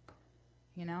you.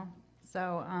 You know?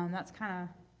 So that's kind of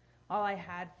all I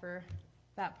had for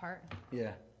that part.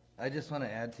 Yeah. I just want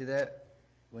to add to that.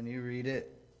 When you read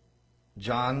it,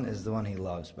 John is the one he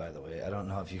loves, by the way. I don't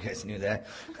know if you guys knew that.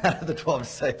 Out of the 12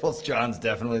 disciples, John's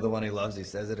definitely the one he loves. He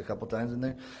says it a couple times in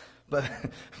there. But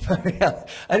yeah,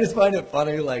 I just find it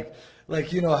funny, like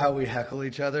you know how we heckle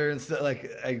each other and stuff. Like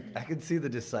I could see the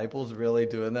disciples really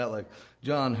doing that. Like,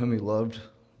 John, whom he loved.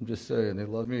 I'm just saying, they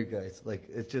love me, guys. Like,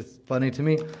 it's just funny to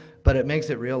me. But it makes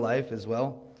it real life as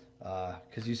well.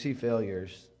 Because you see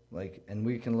failures. Like, and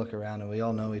we can look around and we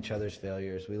all know each other's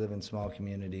failures. We live in small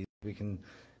communities. We can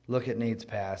look at Nate's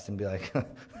past and be like,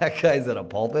 that guy's at a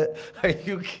pulpit? Are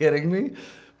you kidding me?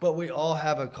 But we all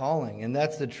have a calling, and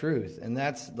that's the truth. And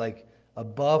that's, like,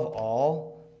 above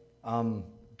all,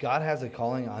 God has a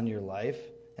calling on your life,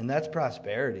 and that's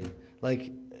prosperity.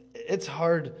 Like, it's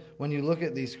hard when you look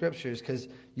at these scriptures, because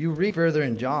you read further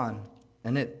in John,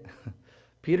 and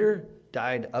Peter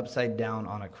died upside down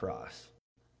on a cross.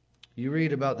 You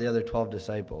read about the other 12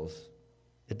 disciples.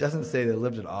 It doesn't say they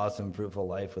lived an awesome, fruitful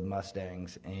life with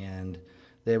Mustangs, and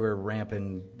they were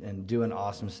ramping and doing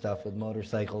awesome stuff with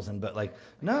motorcycles, but like,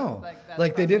 no,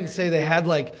 like they didn't say they had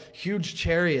like huge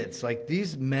chariots. Like,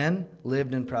 these men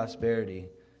lived in prosperity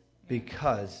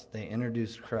because they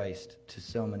introduced Christ to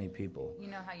so many people. You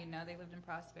know how you know they lived in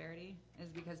prosperity?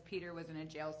 Is because Peter was in a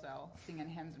jail cell singing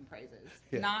hymns and praises.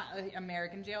 Yeah. Not an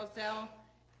American jail cell,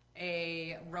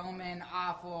 a Roman,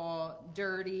 awful,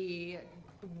 dirty,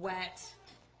 wet,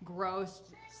 gross,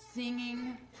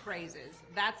 singing praises.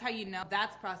 That's how you know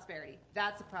that's prosperity.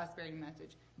 That's a prosperity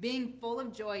message. Being full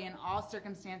of joy in all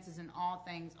circumstances, in all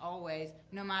things, always,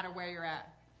 no matter where you're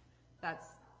at. That's,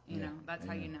 you know, that's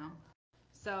how you know.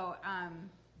 So,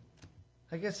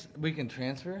 I guess we can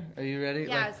transfer. Are you ready?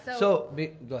 Yeah, go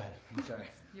ahead. I'm sorry.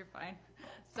 You're fine.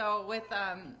 So with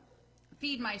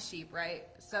feed my sheep, right?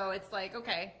 So it's like,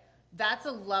 okay, that's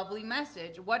a lovely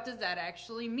message. What does that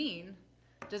actually mean?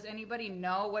 Does anybody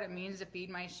know what it means to feed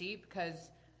my sheep?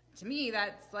 Because to me,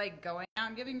 that's like going out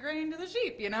and giving grain to the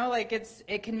sheep, you know, like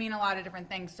it can mean a lot of different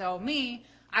things. So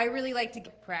I really like to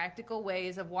get practical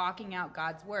ways of walking out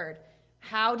God's word.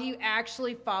 How do you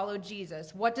actually follow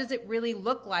Jesus? What does it really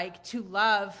look like to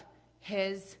love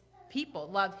his people,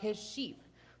 love his sheep?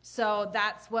 So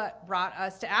that's what brought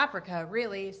us to Africa,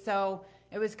 really. So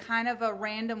it was kind of a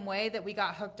random way that we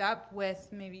got hooked up with.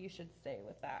 Maybe you should stay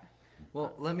with that.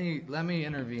 Well, let me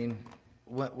intervene.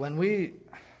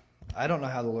 I don't know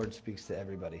how the Lord speaks to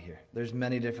everybody here. There's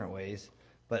many different ways,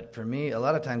 but for me, a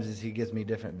lot of times he gives me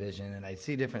different vision, and I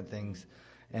see different things,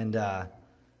 and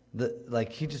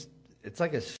it's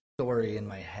like a story in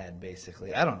my head,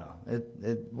 basically. I don't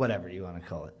know, whatever you want to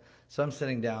call it. So I'm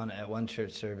sitting down at one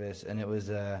church service, and it was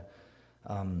a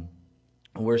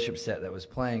worship set that was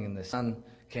playing, and the sun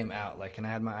came out, and I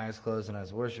had my eyes closed, and I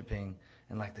was worshiping,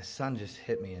 and the sun just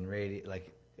hit me and radiated,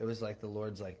 it was like the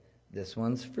Lord's this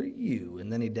one's for you, and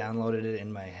then he downloaded it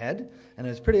in my head, and it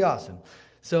was pretty awesome.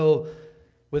 So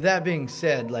with that being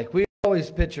said, we always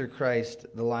picture Christ,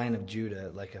 the Lion of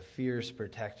Judah, like a fierce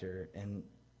protector, and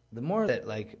the more that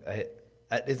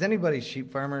is anybody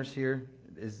sheep farmers here?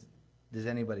 Does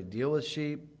anybody deal with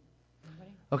sheep?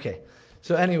 Anybody? Okay.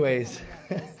 So anyways,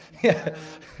 yeah,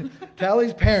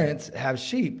 Tally's parents have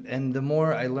sheep, and the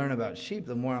more I learn about sheep,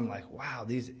 the more I'm like, wow,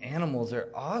 these animals are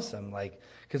awesome.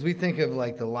 Because we think of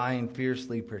the lion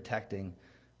fiercely protecting.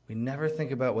 We never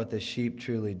think about what the sheep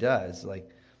truly does.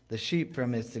 The sheep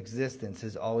from its existence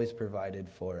has always provided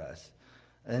for us.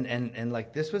 And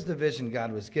this was the vision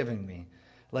God was giving me.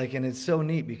 And it's so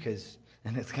neat because,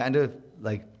 and it's kind of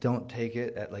don't take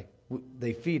it at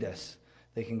they feed us.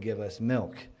 They can give us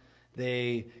milk.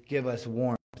 They give us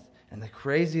warmth. And the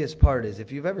craziest part is, if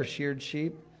you've ever sheared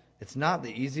sheep, it's not the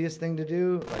easiest thing to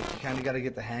do. You kind of got to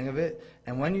get the hang of it.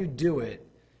 And when you do it,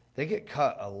 they get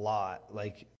cut a lot.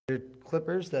 They're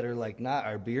clippers that are not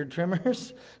our beard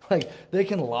trimmers. They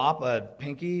can lop a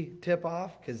pinky tip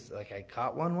off, because I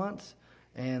caught one once.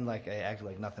 And I acted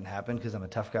like nothing happened because I'm a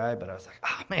tough guy, but I was like,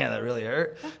 oh man, that really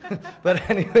hurt. But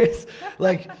anyways,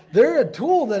 they're a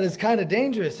tool that is kind of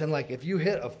dangerous. And if you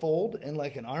hit a fold in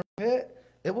an armpit,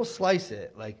 it will slice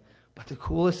it. But the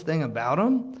coolest thing about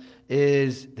them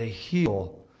is they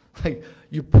heal.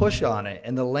 You push on it,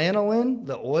 and the lanolin,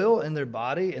 the oil in their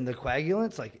body, and the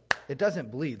coagulants, it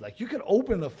doesn't bleed. You could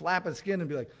open the flap of skin and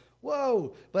be like,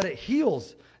 whoa, but it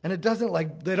heals. And it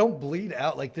doesn't they don't bleed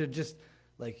out. They're just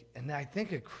and I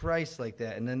think of Christ like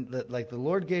that. And then the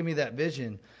Lord gave me that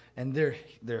vision, and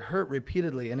they're hurt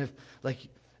repeatedly. And if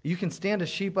you can stand a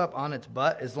sheep up on its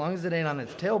butt, as long as it ain't on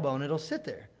its tailbone, it'll sit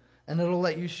there, and it'll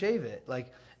let you shave it.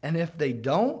 And if they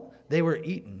don't, they were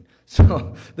eaten.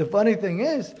 So the funny thing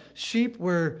is, sheep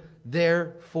were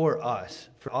there for us,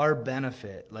 for our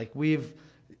benefit. We've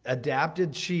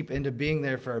adapted sheep into being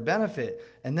there for our benefit.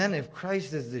 And then if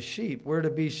Christ is the sheep, we're to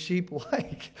be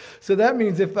sheep-like. So that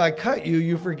means if I cut you,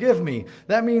 you forgive me.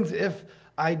 That means if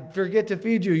I forget to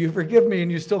feed you, you forgive me,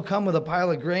 and you still come with a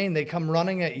pile of grain, they come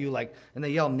running at you and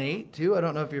they yell Nate too. I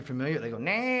don't know if you're familiar. They go,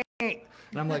 Nate. And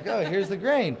I'm like, oh, here's the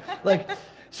grain.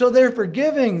 So they're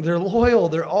forgiving, they're loyal,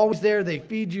 they're always there, they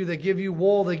feed you, they give you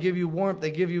wool, they give you warmth,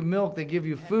 they give you milk, they give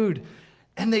you food.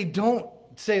 And they don't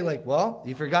say well,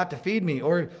 you forgot to feed me,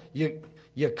 or you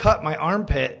cut my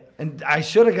armpit and I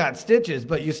should have got stitches,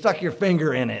 but you stuck your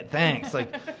finger in it. Thanks.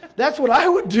 That's what I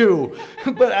would do.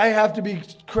 But I have to be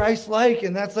Christ-like,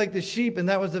 and that's like the sheep, and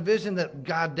that was the vision that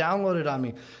God downloaded on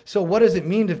me. So what does it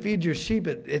mean to feed your sheep?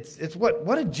 It's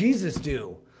what did Jesus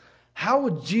do? How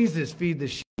would Jesus feed the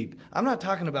sheep? I'm not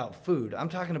talking about food. I'm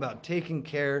talking about taking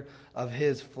care of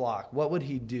his flock. What would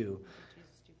he do?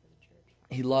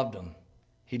 He loved them.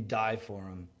 He'd die for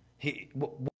them.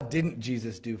 What didn't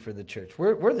Jesus do for the church?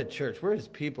 We're the church. We're his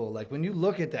people. When you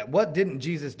look at that, what didn't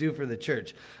Jesus do for the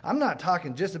church? I'm not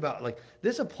talking just about,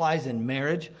 this applies in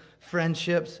marriage,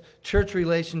 friendships, church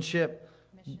relationship,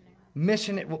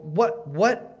 missionary.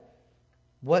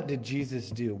 What did Jesus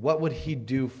do? What would he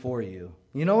do for you?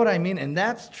 You know what I mean? And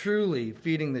that's truly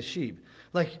feeding the sheep.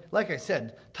 Like I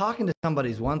said, talking to somebody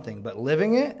is one thing, but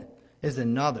living it is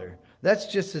another. That's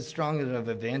just as strong of an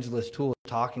evangelist tool as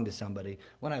talking to somebody.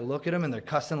 When I look at them and they're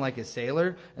cussing like a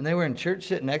sailor, and they were in church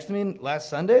sitting next to me last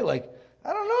Sunday, I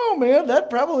don't know, man, that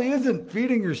probably isn't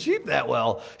feeding your sheep that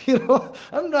well.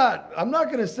 I'm not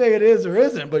going to say it is or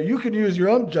isn't, but you can use your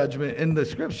own judgment in the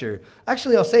scripture.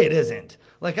 Actually, I'll say it isn't.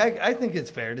 I think it's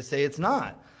fair to say it's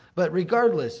not. But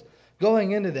regardless,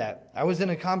 going into that, I was in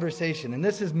a conversation, and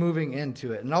this is moving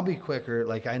into it, and I'll be quicker.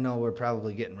 I know we're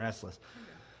probably getting restless.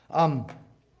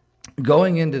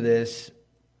 Going into this,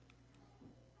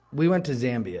 we went to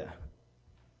Zambia.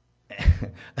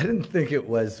 I didn't think it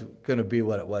was going to be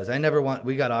what it was.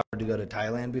 We got offered to go to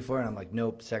Thailand before, and I'm like,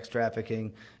 nope, sex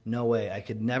trafficking, no way. I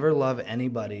could never love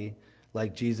anybody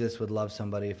like Jesus would love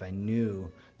somebody if I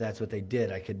knew that's what they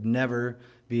did. I could never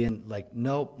be in, like,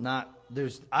 nope,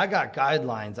 I got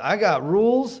guidelines. I got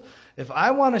rules. If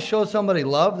I want to show somebody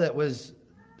love that was,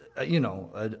 a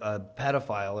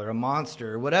pedophile or a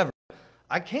monster or whatever,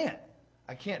 I can't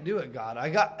do it, God. I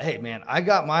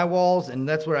got my walls, and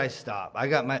that's where I stop.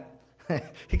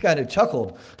 He kind of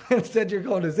chuckled and said, you're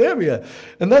going to Zambia.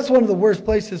 And that's one of the worst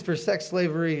places for sex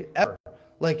slavery ever.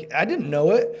 Like, I didn't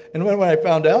know it. And when I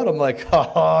found out, I'm like,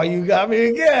 oh, you got me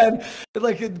again.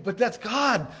 But that's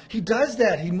God. He does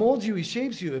that. He molds you. He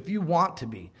shapes you if you want to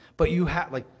be. But you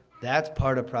have, that's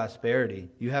part of prosperity.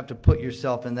 You have to put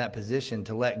yourself in that position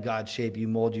to let God shape you,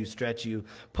 mold you, stretch you,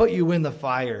 put you in the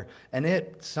fire. And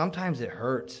sometimes it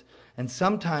hurts. And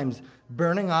sometimes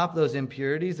burning off those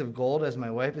impurities of gold, as my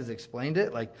wife has explained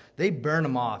it, they burn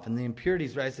them off and the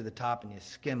impurities rise to the top and you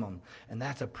skim them. And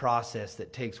that's a process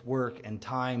that takes work and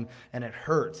time, and it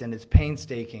hurts and it's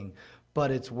painstaking, but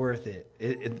it's worth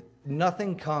it.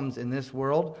 Nothing comes in this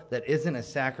world that isn't a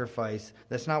sacrifice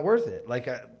that's not worth it.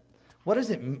 What does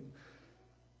it mean?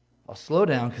 I'll slow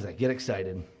down because I get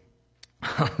excited.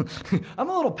 I'm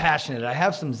a little passionate. I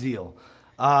have some zeal.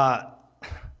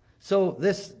 So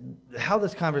how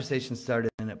this conversation started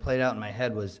and it played out in my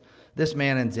head was, this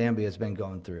man in Zambia has been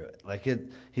going through it.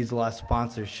 He's lost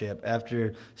sponsorship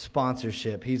after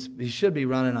sponsorship. He should be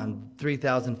running on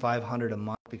 $3,500 a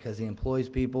month because he employs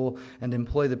people and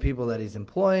employ the people that he's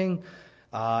employing,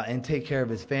 and take care of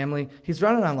his family. He's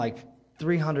running on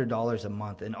 $300 a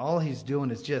month, and all he's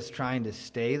doing is just trying to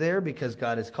stay there because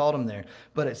God has called him there.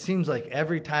 But it seems like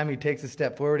every time he takes a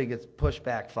step forward, he gets pushed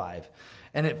back 5.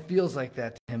 And it feels like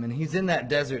that to him. And he's in that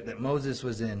desert that Moses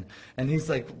was in. And he's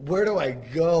like, where do I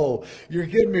go? You're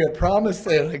giving me a promised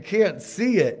land. I can't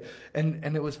see it.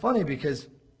 And it was funny because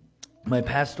my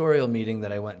pastoral meeting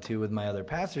that I went to with my other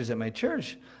pastors at my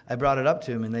church, I brought it up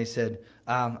to him and they said,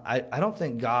 I don't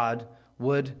think God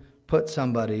would put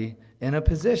somebody in a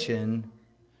position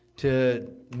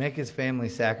to make his family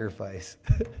sacrifice.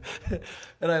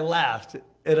 And I laughed.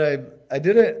 And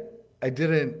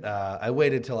I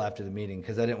waited till after the meeting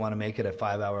because I didn't want to make it a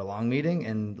 5-hour long meeting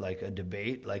and a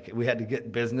debate. We had to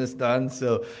get business done.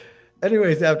 So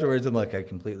anyways, afterwards, I'm like, I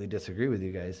completely disagree with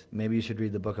you guys. Maybe you should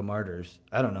read the Book of Martyrs.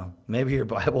 I don't know. Maybe your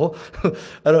Bible.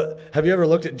 Have you ever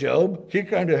looked at Job? He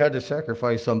kind of had to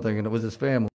sacrifice something, and it was his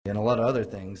family and a lot of other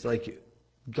things.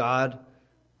 God,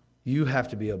 you have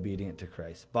to be obedient to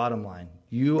Christ. Bottom line,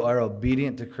 you are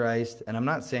obedient to Christ. And I'm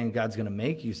not saying God's going to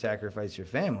make you sacrifice your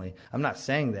family. I'm not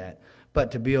saying that. But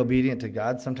to be obedient to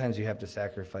God, sometimes you have to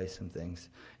sacrifice some things.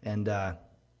 And it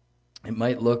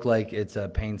might look like it's a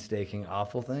painstaking,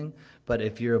 awful thing. But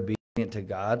if you're obedient to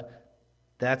God,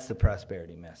 that's the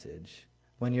prosperity message.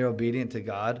 When you're obedient to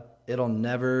God,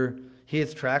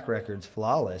 his track record's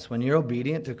flawless. When you're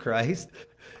obedient to Christ,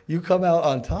 you come out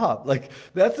on top.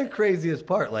 That's the craziest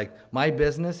part. My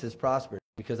business is prospered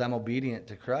because I'm obedient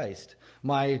to Christ.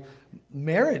 My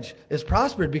marriage is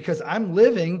prospered because I'm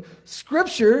living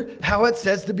Scripture, how it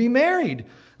says to be married.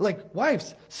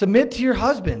 Wives, submit to your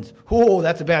husbands. Oh,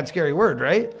 that's a bad, scary word,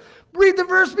 right? Read the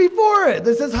verse before it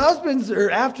that says husbands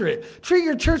are after it. Treat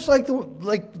your church like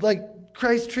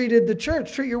Christ treated the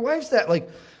church. Treat your wives that.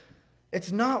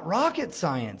 It's not rocket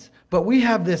science, but we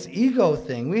have this ego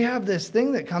thing. We have this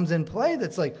thing that comes in play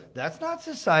that's that's not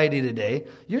society today.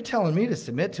 You're telling me to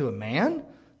submit to a man?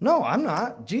 No, I'm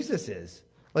not. Jesus is.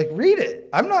 Read it.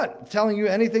 I'm not telling you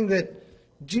anything that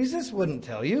Jesus wouldn't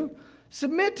tell you.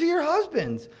 Submit to your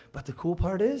husbands. But the cool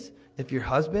part is, if your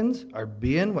husbands are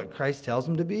being what Christ tells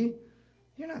them to be,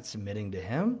 you're not submitting to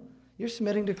him. You're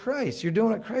submitting to Christ. You're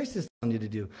doing what Christ is telling you to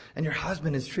do. And your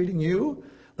husband is treating you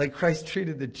like Christ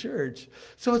treated the church.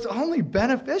 So it's only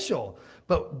beneficial.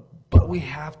 But we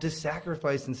have to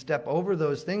sacrifice and step over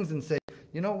those things and say,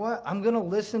 you know what? I'm going to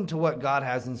listen to what God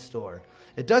has in store.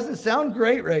 It doesn't sound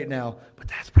great right now, but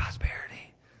that's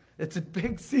prosperity. It's a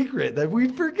big secret that we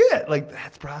forget.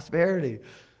 That's prosperity.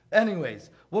 Anyways,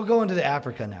 we'll go into the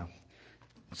Africa now.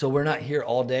 So we're not here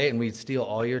all day and we'd steal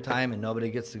all your time and nobody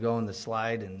gets to go on the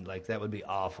slide, and that would be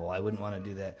awful. I wouldn't want to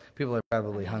do that. People are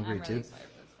probably hungry I'm too. really excited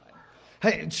for this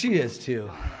slide. Hey, she is too.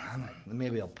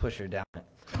 Maybe I'll push her down it.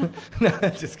 No,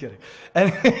 just kidding.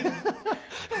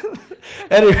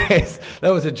 Anyways, that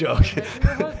was a joke.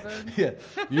 Yeah,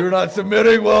 you're not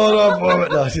submitting well enough for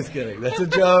it. No, just kidding. That's a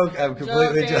joke. I'm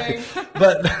completely joking.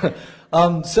 But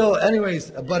so,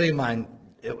 anyways, a buddy of mine,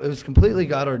 it was completely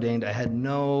God ordained. I had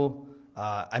no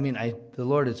the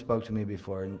Lord had spoke to me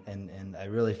before, and I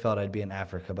really felt I'd be in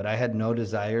Africa, but I had no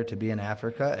desire to be in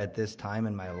Africa at this time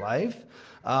in my life.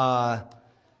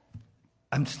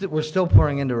 We're still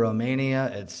pouring into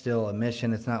Romania. It's still a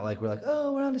mission. It's not like we're like,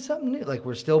 oh, we're on to something new. Like,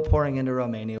 we're still pouring into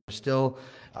Romania. We're still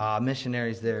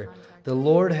missionaries there. The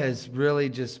Lord has really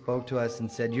just spoke to us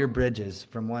and said, you're bridges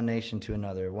from one nation to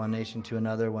another, one nation to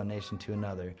another, one nation to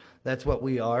another. That's what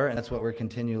we are, and that's what we're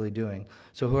continually doing.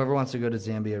 So whoever wants to go to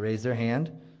Zambia, raise their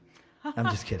hand. I'm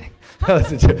just kidding.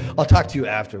 I'll talk to you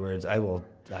afterwards. I will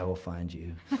find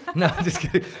you. No, I'm just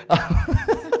kidding.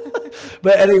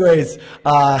 But anyways,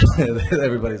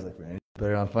 everybody's like, man, you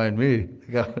better not find me.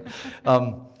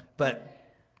 But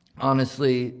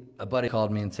honestly, a buddy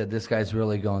called me and said, this guy's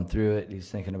really going through it. He's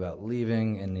thinking about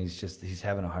leaving, and he's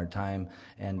having a hard time.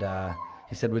 And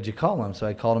he said, would you call him? So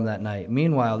I called him that night.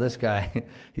 Meanwhile, this guy,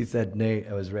 he said, Nate,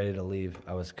 I was ready to leave.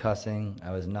 I was cussing.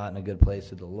 I was not in a good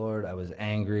place with the Lord. I was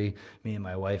angry. Me and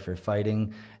my wife are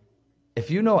fighting.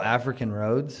 If you know African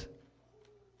roads,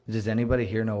 does anybody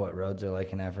here know what roads are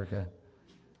like in Africa?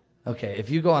 Okay, if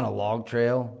you go on a log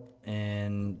trail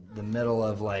in the middle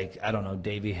of, like, I don't know,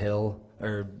 Davy Hill,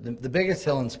 or the biggest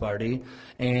hill in Sparty,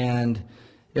 and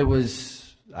it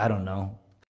was, I don't know,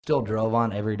 still drove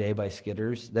on every day by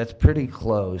skidders. That's pretty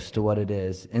close to what it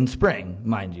is in spring,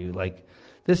 mind you. Like,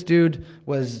 this dude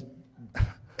was,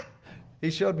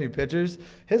 he showed me pictures.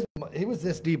 He was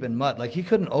this deep in mud. Like, he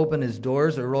couldn't open his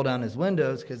doors or roll down his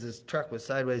windows because his truck was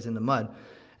sideways in the mud.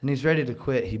 And he's ready to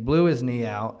quit. He blew his knee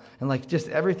out, and like just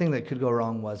everything that could go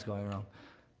wrong was going wrong.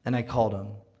 And I called him,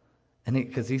 and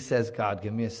because he says, God,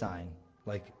 give me a sign.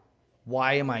 Like,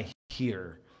 why am I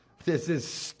here? This is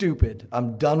stupid.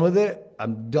 I'm done with it.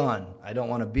 I'm done. I don't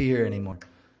want to be here anymore.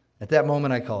 At that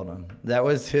moment, I called him. That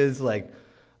was his, like,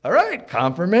 all right,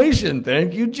 confirmation.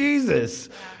 Thank you, Jesus.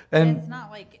 Yeah. And it's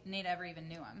not like Nate ever even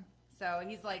knew him. So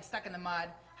he's like stuck in the mud,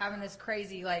 having this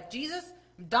crazy, like, Jesus,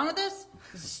 I'm done with this.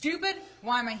 This is stupid.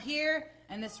 Why am I here?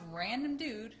 And this random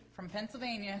dude from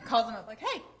Pennsylvania calls him up like,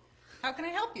 hey, how can I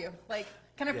help you? Like,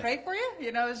 can I pray for you?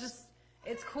 You know,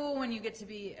 it's cool when you get to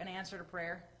be an answer to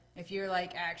prayer. If you're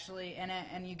like actually in it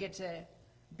and you get to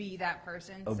be that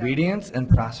person. Obedience and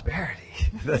prosperity.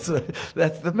 That's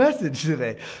the message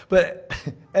today. But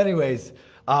anyways,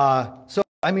 so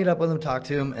I meet up with him, talk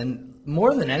to him, and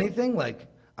more than anything, like,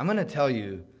 I'm going to tell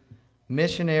you,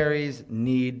 missionaries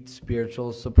need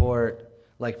spiritual support.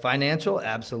 Like, financial,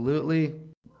 absolutely.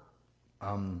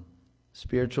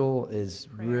 Spiritual is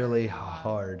really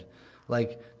hard.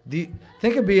 Like,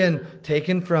 think of being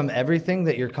taken from everything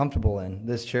that you're comfortable in.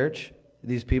 This church,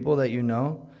 these people that you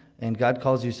know, and God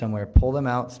calls you somewhere. Pull them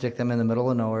out, stick them in the middle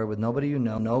of nowhere with nobody you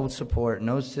know, no support,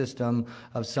 no system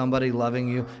of somebody loving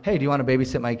you. Hey, do you want to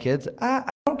babysit my kids? I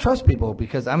don't trust people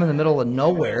because I'm in the middle of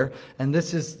nowhere, and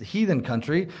this is heathen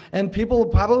country, and people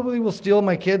probably will steal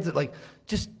my kids. Like,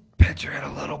 just picture it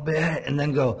a little bit and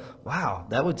then go, wow,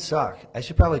 that would suck. I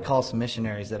should probably call some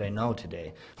missionaries that I know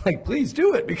today. Like, please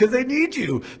do it because they need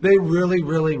you. They really,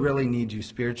 really, really need you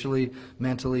spiritually,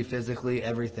 mentally, physically,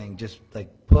 everything. Just like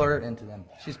pour it into them.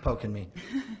 She's poking me.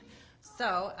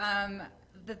 So,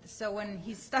 so when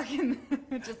he's stuck in,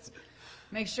 just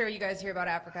make sure you guys hear about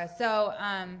Africa. So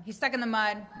he's stuck in the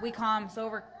mud. We call him. So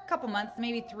over a couple months,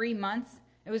 maybe 3 months,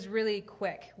 it was really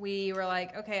quick. We were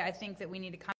like, okay, I think that we need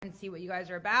to come and see what you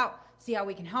guys are about, see how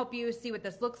we can help you, see what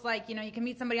this looks like. You know, you can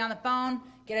meet somebody on the phone,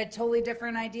 get a totally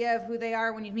different idea of who they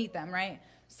are when you meet them, right?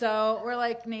 So we're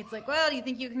like, Nate's like, well, do you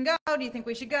think you can go? Do you think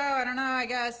we should go? I don't know, I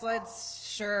guess.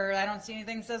 Sure, I don't see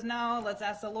anything that says no. Let's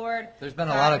ask the Lord. There's been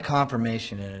a lot of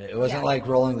confirmation in it. It wasn't like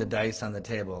rolling the dice on the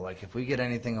table. Like, if we get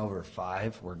anything over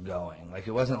 5, we're going. Like,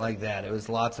 it wasn't like that. It was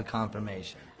lots of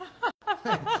confirmation.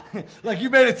 Like, you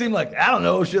made it seem like, I don't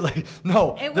know, shit. Like,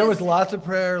 no, there was lots of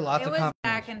prayer, lots of confirmation. It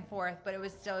was back and forth, but it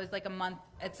was like a month.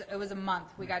 It was a month.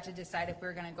 We got to decide if we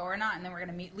were going to go or not, and then we're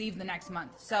going to leave the next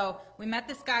month. So we met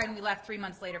this guy, and we left 3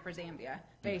 months later for Zambia,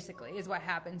 basically, is what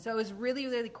happened. So it was really,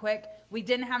 really quick. We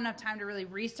didn't have enough time to really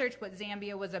research what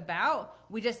Zambia was about.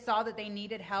 We just saw that they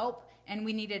needed help, and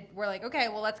we're like, okay,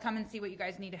 well, let's come and see what you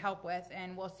guys need help with,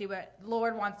 and we'll see what the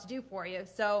Lord wants to do for you.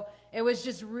 So it was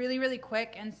just really, really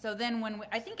quick. And so then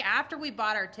I think after we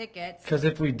bought our tickets. Because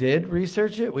if we did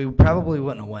research it, we probably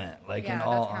wouldn't have went, like, in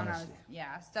all honesty.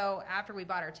 So after we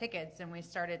bought our tickets and we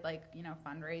started, like, you know,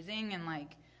 fundraising and,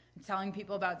 like, telling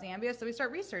people about Zambia, so we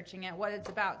start researching it, what it's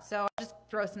about. So I'll just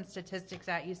throw some statistics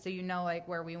at you so you know, like,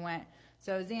 where we went.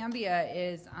 So Zambia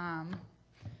is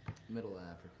Middle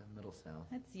Africa, Middle South.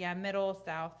 It's Middle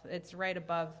South. It's right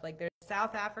above, like, there's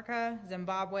South Africa,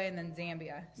 Zimbabwe, and then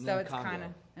Zambia. So it's kind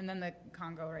of, and then the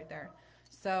Congo right there.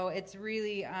 So it's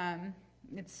really,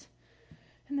 it's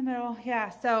In the middle, yeah.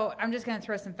 So I'm just going to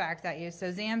throw some facts at you.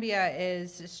 So Zambia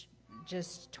is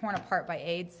just torn apart by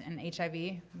AIDS and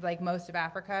HIV, like most of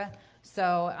Africa.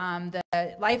 So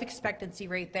the life expectancy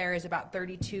rate there is about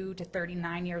 32 to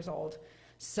 39 years old.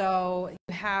 So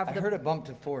you have I heard it bumped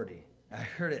to 40. I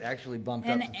heard it actually bumped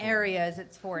up in to 40. areas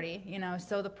it's 40. You know,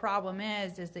 so the problem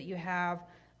is that you have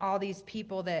all these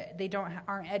people that they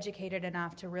aren't educated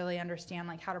enough to really understand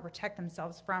like how to protect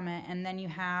themselves from it, and then you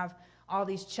have all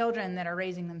these children that are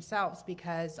raising themselves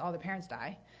because all the parents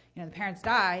die. You know, the parents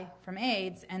die from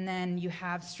AIDS, and then you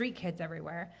have street kids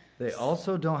everywhere. They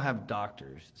also don't have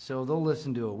doctors, so they'll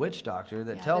listen to a witch doctor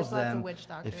that tells there's lots of them witch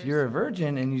doctors. if you're a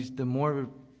virgin and the more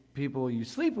people you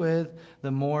sleep with,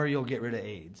 the more you'll get rid of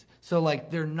AIDS. So like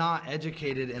they're not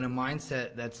educated in a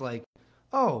mindset that's like,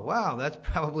 oh wow, that's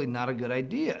probably not a good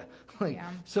idea. Like Yeah.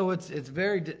 so it's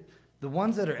very the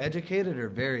ones that are educated are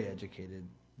very educated.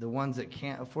 The ones that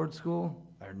can't afford school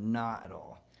are not at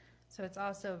all. So it's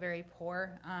also very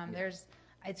poor.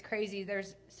 It's crazy.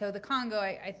 So the Congo,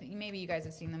 I think maybe you guys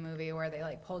have seen the movie where they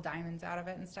like pull diamonds out of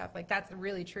it and stuff. Like that's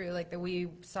really true. Like we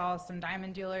saw some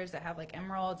diamond dealers that have like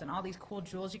emeralds and all these cool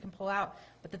jewels you can pull out.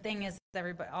 But the thing is,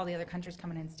 all the other countries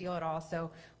come in and steal it all. So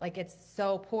like it's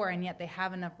so poor, and yet they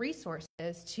have enough resources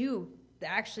to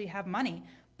actually have money.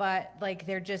 But like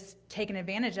they're just taken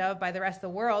advantage of by the rest of the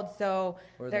world. So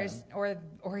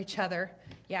or each other.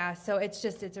 Yeah. So it's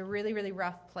a really, really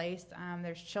rough place.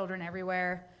 There's children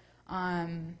everywhere.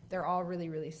 They're all really,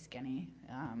 really skinny.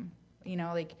 You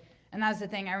know, like, and that's the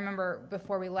thing. I remember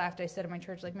before we left, I said to my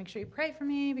church, like, make sure you pray for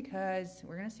me because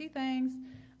we're gonna see things.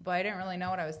 But I didn't really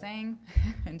know what I was saying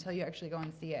until you actually go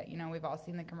and see it. You know, we've all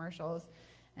seen the commercials,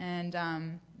 and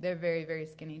they're very, very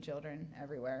skinny children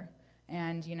everywhere.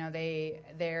 And, you know,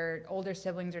 their older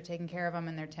siblings are taking care of them,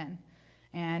 and they're 10.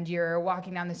 And you're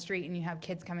walking down the street, and you have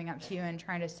kids coming up to you and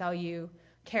trying to sell you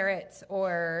carrots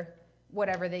or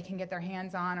whatever they can get their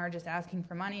hands on, or just asking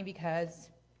for money because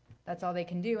that's all they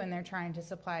can do, and they're trying to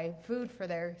supply food for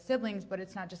their siblings. But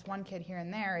it's not just one kid here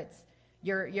and there. It's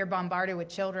you're bombarded with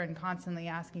children constantly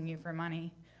asking you for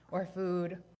money or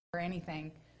food or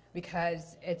anything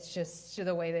because it's just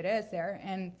the way that it is there.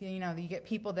 And, you know, you get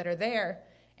people that are there,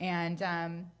 and,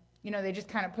 you know, they just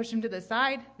kind of push them to the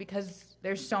side because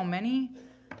there's so many.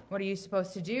 What are you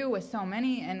supposed to do with so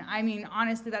many? And, I mean,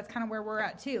 honestly, that's kind of where we're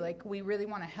at, too. Like, we really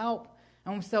want to help.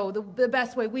 And so the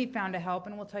best way we've found to help,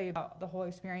 and we'll tell you about the whole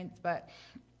experience, but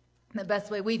the best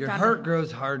way we've Your found heart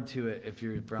grows hard to it if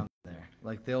you're from there.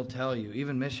 Like, they'll tell you,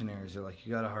 even missionaries are like,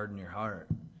 you got to harden your heart.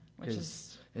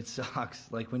 Because it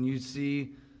sucks. Like, when you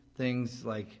see things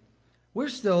like, we're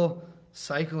still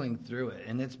cycling through it,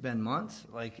 and it's been months.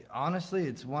 Like, honestly,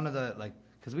 it's one of the, like,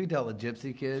 because we dealt with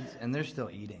gypsy kids, and they're still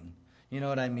eating. You know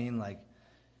what I mean? Like,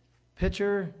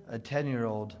 picture a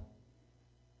 10-year-old,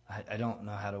 I don't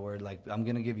know how to word, like, I'm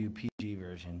going to give you PG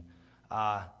version.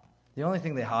 The only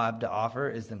thing they have to offer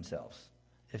is themselves,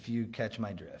 if you catch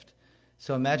my drift.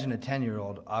 So imagine a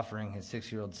 10-year-old offering his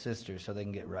 6-year-old sister so they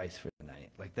can get rice for the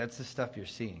night. Like, that's the stuff you're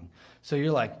seeing. So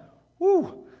you're like,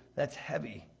 whoo, that's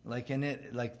heavy. Like, in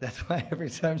it, like, that's why every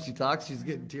time she talks, she's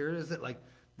getting tears. Like,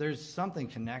 there's something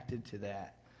connected to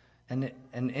that. And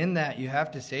in that, you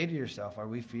have to say to yourself, are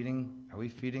we feeding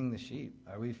the sheep?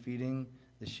 Are we feeding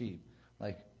the sheep?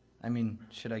 Like, I mean,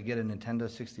 should I get a Nintendo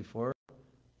 64?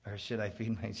 Or should I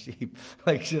feed my sheep?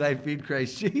 Like, should I feed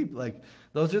Christ's sheep? Like,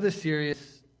 those are the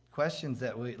serious questions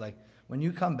that we, like, when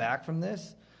you come back from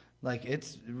this, like,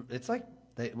 it's like,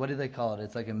 what do they call it?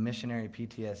 It's like a missionary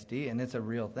PTSD, and it's a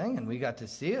real thing, and we got to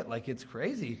see it. Like, it's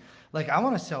crazy. Like, I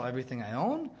want to sell everything I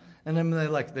own, and then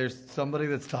like, there's somebody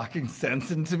that's talking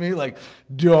sense into me, like,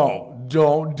 don't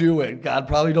do it. God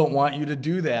probably don't want you to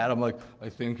do that. I'm like, I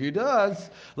think he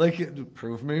does. Like,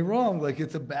 prove me wrong. Like,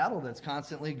 it's a battle that's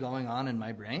constantly going on in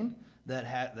my brain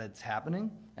that's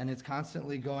happening, and it's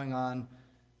constantly going on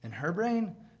in her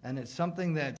brain, and it's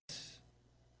something that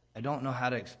I don't know how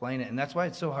to explain it, and that's why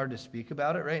it's so hard to speak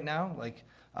about it right now. Like,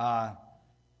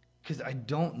 because I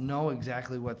don't know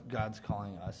exactly what God's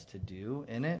calling us to do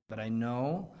in it, but I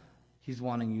know He's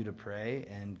wanting you to pray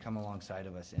and come alongside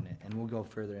of us in it, and we'll go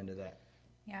further into that.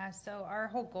 Yeah, so our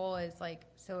whole goal is like,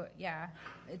 so yeah,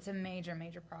 it's a major,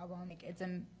 major problem. Like,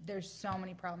 there's so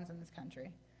many problems in this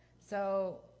country.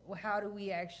 So how do we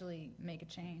actually make a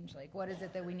change? Like, what is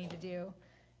it that we need to do?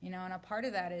 You know, and a part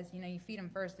of that is, you know, you feed them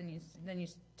first, then you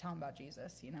tell them about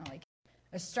Jesus. You know, like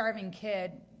a starving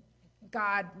kid,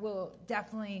 God will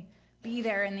definitely be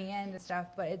there in the end and stuff,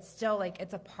 but it's still like,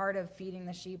 it's a part of feeding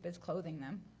the sheep is clothing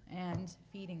them and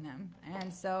feeding them.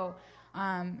 And so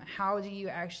how do you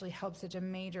actually help such a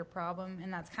major problem?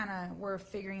 And that's kind of, we're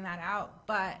figuring that out.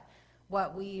 But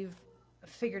what we've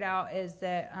figured out is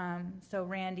that, so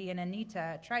Randy and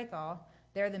Anita Trithal,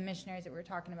 they're the missionaries that we were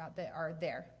talking about that are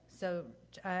there. So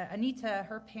Anita,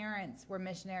 her parents were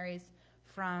missionaries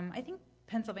from, I think,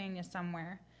 Pennsylvania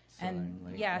somewhere. And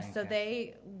Southern, like, yeah, so Lancaster.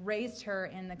 they raised her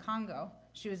in the Congo.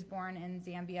 She was born in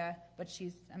Zambia, but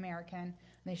she's American.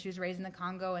 She was raised in the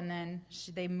Congo, and then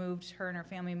her and her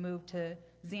family moved to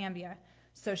Zambia.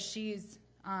 So she's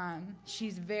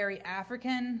very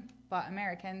African, but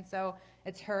American. So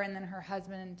it's her and then her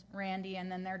husband, Randy, and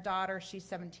then their daughter, she's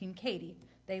 17, Katie.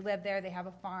 They live there. They have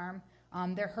a farm.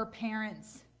 Her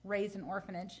parents raised an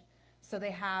orphanage. So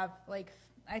they have, like,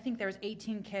 I think there's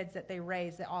 18 kids that they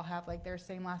raised that all have, like, their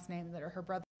same last name, that are her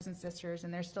brothers and sisters,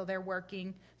 and they're still there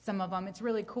working, some of them. It's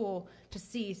really cool to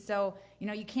see. So,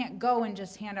 you can't go and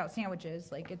just hand out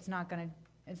sandwiches. Like, it's not going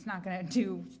to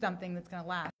do something that's going to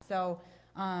last. So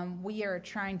we are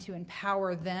trying to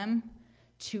empower them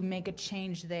to make a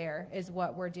change there is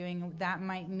what we're doing. That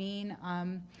might mean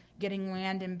getting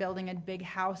land and building a big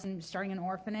house and starting an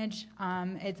orphanage.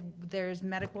 There's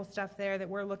medical stuff there that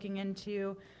we're looking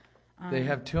into. They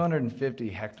have 250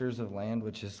 hectares of land,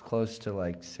 which is close to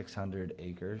like 600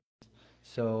 acres.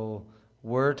 So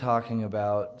we're talking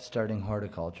about starting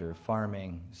horticulture,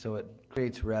 farming, so it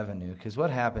creates revenue. Because what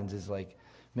happens is, like,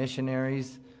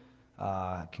 missionaries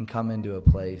can come into a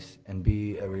place and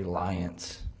be a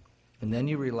reliance. And then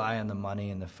you rely on the money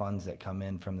and the funds that come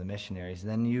in from the missionaries.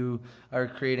 Then you are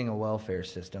creating a welfare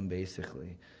system,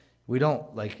 basically. We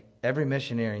don't, like, every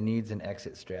missionary needs an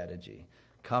exit strategy.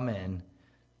 Come in,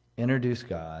 introduce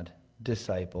God,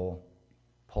 disciple,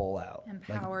 pull out.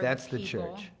 Empower Like, that's the the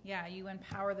people. church. Yeah, you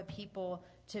empower the people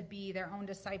to be their own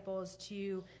disciples,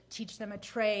 to teach them a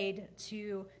trade,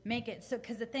 to make it so.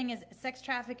 Because the thing is, sex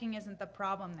trafficking isn't the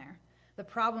problem there. The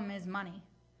problem is money.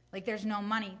 Like, there's no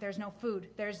money, there's no food.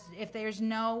 If there's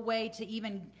no way to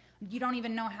you don't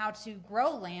even know how to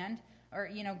grow land or,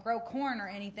 grow corn or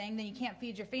anything, then you can't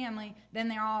feed your family. Then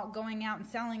they're all going out and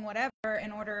selling whatever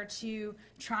in order to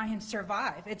try and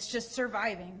survive. It's just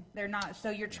surviving. They're not. So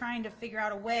you're trying to figure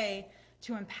out a way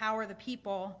to empower the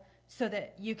people so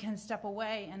that you can step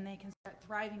away and they can start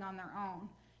thriving on their own.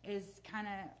 Is kind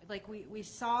of like we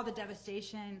saw the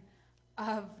devastation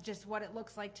of just what it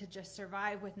looks like to just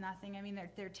survive with nothing. I mean,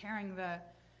 they're tearing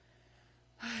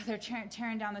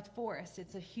tearing down the forest.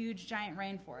 It's a huge, giant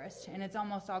rainforest, and it's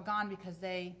almost all gone because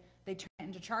they turn it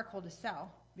into charcoal to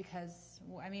sell. Because,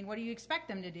 I mean, what do you expect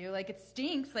them to do? Like, it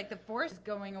stinks, like the forest is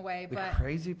going away, The but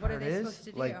crazy what are part they is, supposed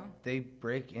to do? like, they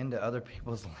break into other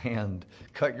people's land,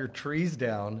 cut your trees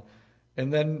down,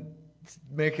 and then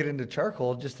make it into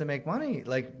charcoal just to make money.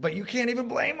 Like, but you can't even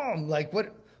blame them. Like,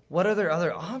 what are their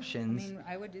other I options? mean,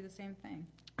 I would do the same thing.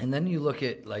 And then you look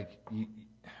at, like,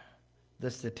 the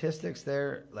statistics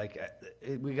there. Like,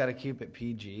 we got to keep it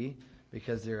PG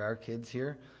because there are kids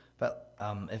here. But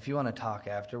if you want to talk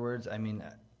afterwards, I mean,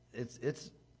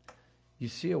 it's you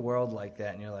see a world like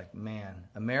that and you're like, man,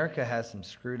 America has some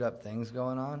screwed up things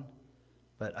going on.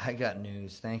 But I got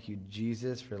news. Thank you,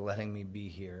 Jesus, for letting me be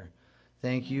here.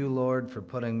 Thank you, Lord, for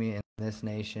putting me in this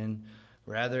nation.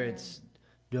 Rather it's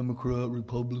Democrat,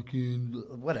 Republican,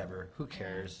 whatever. Who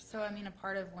cares? So, I mean, a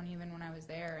part of when I was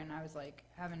there and I was like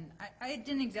I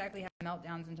didn't exactly have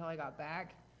meltdowns until I got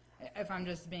back. If I'm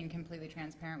just being completely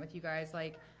transparent with you guys,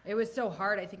 like, it was so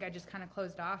hard. I think I just kind of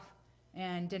closed off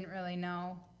and didn't really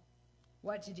know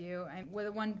what to do.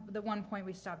 The one point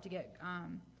we stopped to get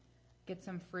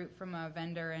some fruit from a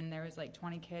vendor, and there was like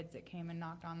 20 kids that came and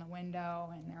knocked on the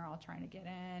window, and they're all trying to get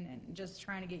in and just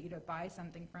trying to get you to buy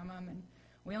something from them. And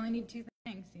we only need two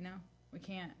things, we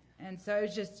can't. And so it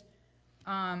was just,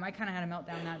 I kind of had a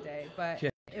meltdown that day, but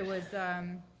it was,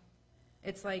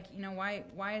 it's like,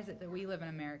 why is it that we live in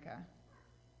America?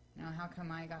 How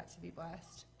come I got to be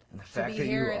blessed? And the To fact be that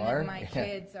here you and are, that my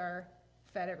kids are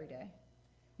fed every day.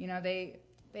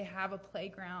 They have a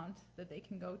playground that they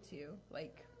can go to.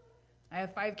 Like, I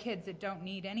have 5 kids that don't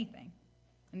need anything.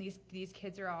 And these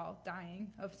kids are all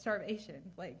dying of starvation.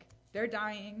 Like, they're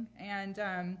dying.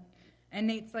 And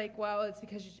Nate's like, well, it's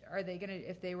because,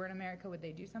 if they were in America, would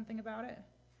they do something about it?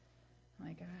 I'm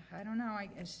like, I don't know.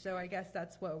 So I guess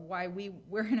that's why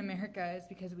we're in America, is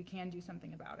because we can do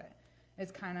something about it.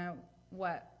 It's kind of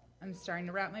what I'm starting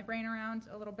to wrap my brain around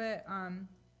a little bit.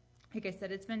 Like I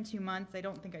said, it's been 2 months. I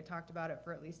don't think I talked about it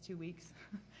for at least 2 weeks.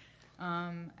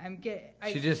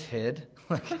 She just hid.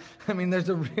 Like, I mean, there's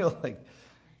a real, like.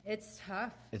 It's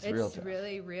tough. It's real tough.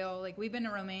 Really real. Like, we've been to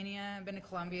Romania, been to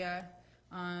Colombia.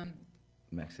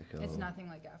 Mexico. It's nothing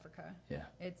like Africa. Yeah.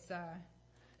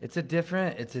 It's a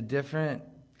different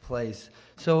place.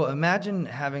 So imagine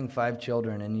having 5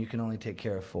 children and you can only take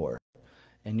care of 4.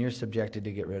 and you're subjected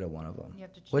to get rid of one of them. You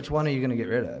have to choose. Which one are you going to get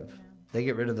rid of? Yeah. They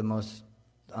get rid of the most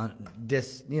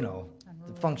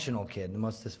the functional kid, the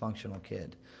most dysfunctional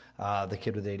kid, the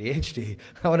kid with ADHD.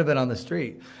 I would have been on the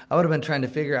street. I would have been trying to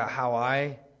figure out how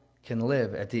I can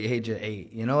live at the age of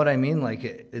 8. You know what I mean? Like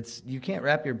it's you can't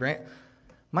wrap your brain.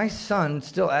 My son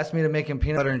still asks me to make him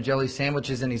peanut butter and jelly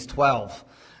sandwiches, and he's 12.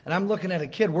 And I'm looking at a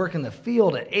kid working the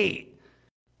field at 8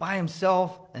 by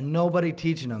himself and nobody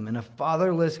teaching him in a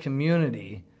fatherless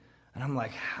community. And I'm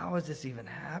like, how does this even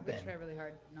happen? I try really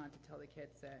hard not to tell the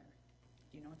kids that,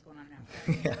 you know what's going on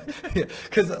now. Yeah,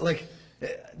 because like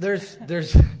there's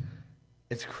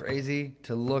it's crazy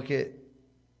to look at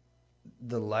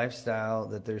the lifestyle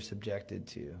that they're subjected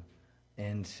to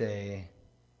and say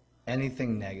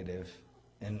anything negative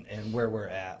and where we're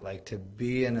at, like to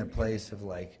be in a place of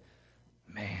like,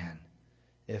 man,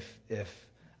 if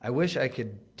I wish I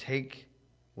could take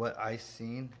what I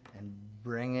seen and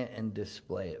bring it and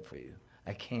display it for you.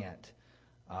 I can't.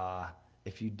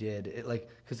 If you did it, like,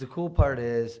 because the cool part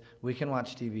is we can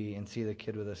watch TV and see the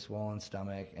kid with a swollen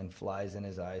stomach and flies in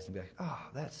his eyes and be like, oh,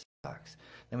 that sucks.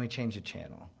 Then we change the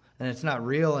channel and it's not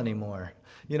real anymore.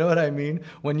 You know what I mean?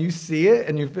 When you see it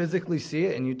and you physically see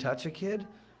it and you touch a kid,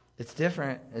 it's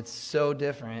different. It's so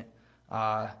different.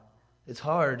 It's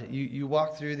hard. You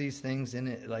walk through these things and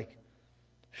it like,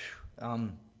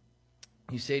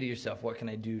 you say to yourself, what can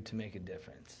I do to make a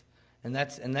difference? And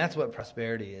that's what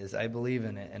prosperity is. I believe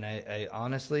in it. And I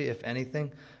honestly, if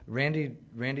anything, Randy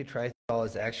Trithall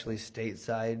is actually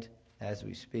stateside as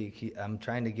we speak. I'm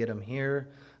trying to get him here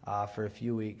for a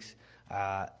few weeks.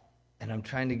 And I'm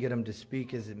trying to get him to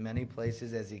speak as many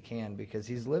places as he can because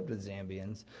he's lived with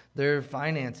Zambians. Their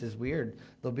finance is weird.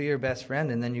 They'll be your best friend,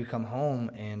 and then you come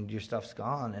home and your stuff's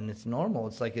gone, and it's normal.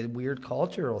 It's like a weird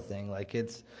cultural thing. Like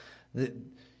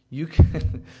you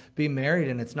can be married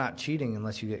and it's not cheating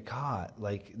unless you get caught.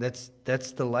 Like that's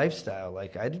the lifestyle.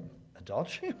 Like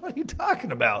adultery? What are you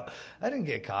talking about? I didn't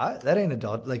get caught. That ain't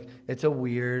adult. Like it's a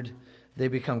weird. They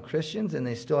become Christians and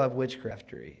they still have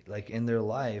witchcraftery, like in their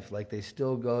life. Like they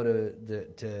still go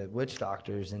to witch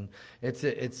doctors, and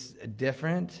it's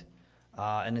different,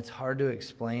 and it's hard to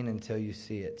explain until you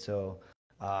see it. So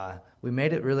we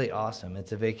made it really awesome.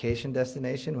 It's a vacation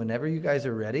destination. Whenever you guys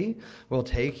are ready, we'll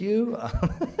take you.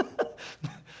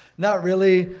 Not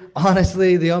really.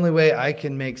 Honestly, the only way I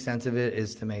can make sense of it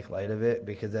is to make light of it,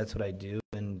 because that's what I do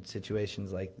in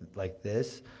situations like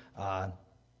this,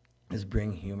 is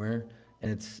bring humor.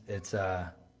 And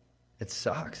it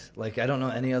sucks. Like, I don't know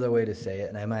any other way to say it.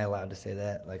 And am I allowed to say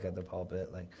that, like, at the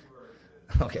pulpit? Like,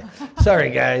 okay. Sorry,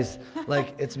 guys.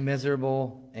 Like, it's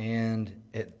miserable, and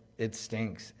it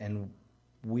stinks. And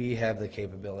we have the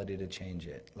capability to change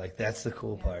it. Like, that's the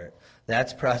cool part.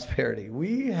 That's prosperity.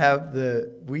 We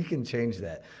can change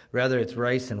that. Whether it's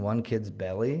rice in one kid's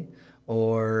belly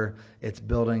or it's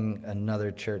building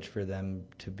another church for them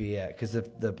to be at. Because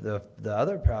the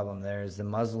other problem there is the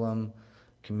Muslim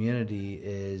community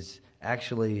is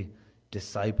actually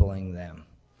discipling them.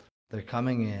 They're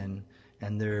coming in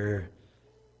and they're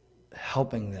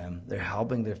helping them. They're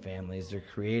helping their families. They're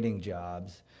creating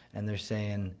jobs. And they're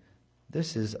saying,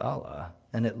 this is Allah.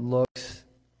 And it looks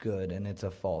good, and it's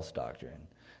a false doctrine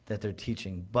that they're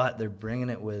teaching. But they're bringing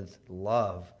it with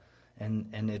love. And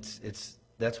it's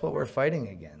that's what we're fighting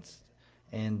against.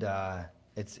 And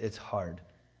it's hard.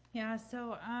 Yeah,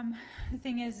 so the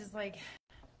thing is like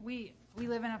we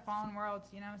live in a fallen world,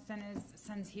 you know.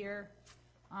 Sin's here.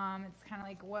 It's kind of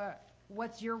like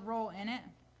what's your role in it?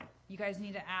 You guys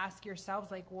need to ask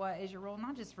yourselves, like, what is your role,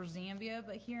 not just for Zambia,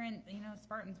 but here in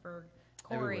Spartansburg,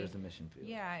 Corey. Everywhere's the mission field.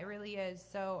 Yeah, it really is.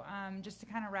 So just to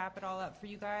kind of wrap it all up for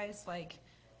you guys, like,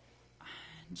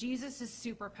 Jesus is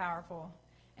super powerful,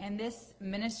 and this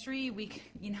ministry,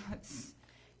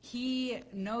 He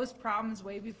knows problems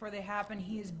way before they happen.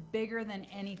 He is bigger than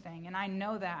anything, and I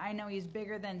know that. I know He's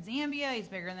bigger than Zambia. He's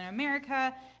bigger than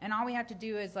America, and all we have to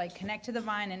do is, like, connect to the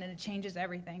vine, and it changes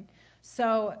everything.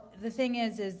 So the thing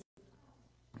is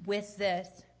with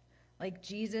this, like,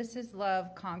 Jesus'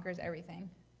 love conquers everything.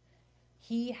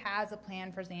 He has a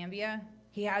plan for Zambia.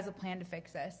 He has a plan to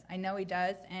fix this. I know He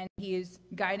does, and He is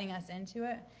guiding us into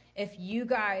it. If you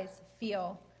guys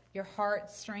feel your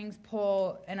heartstrings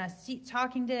pull and us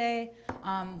talking today,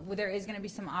 there is going to be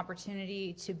some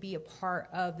opportunity to be a part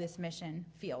of this mission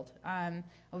field,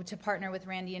 to partner with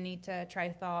Randy, Anita,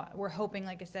 Trithall. We're hoping,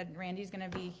 like I said, Randy's going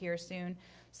to be here soon.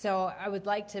 So I would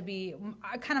like to be,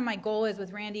 kind of my goal is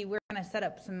with Randy, we're going to set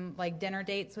up some like dinner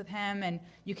dates with him, and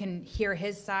you can hear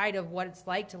his side of what it's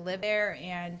like to live there,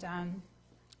 and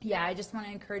yeah, I just want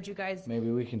to encourage you guys. Maybe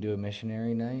we can do a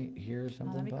missionary night here or that'd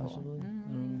something be cool. possibly.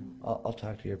 I'll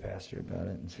talk to your pastor about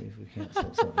it and see if we can't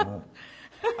set something up.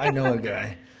 I know a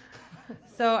guy.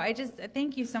 So I just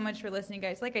thank you so much for listening,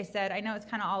 guys. Like I said, I know it's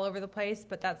kind of all over the place,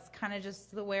 but that's kind of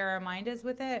just the way our mind is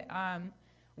with it.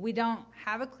 We don't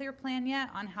have a clear plan yet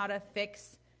on how to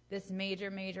fix this major,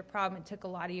 major problem. It took a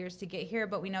lot of years to get here,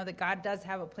 but we know that God does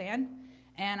have a plan.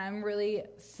 And I'm really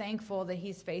thankful that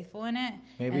he's faithful in it.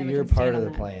 Maybe and we you're can part stand of on the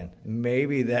that. plan.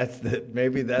 Maybe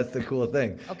that's the cool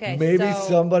thing. Okay, Maybe so-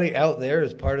 somebody out there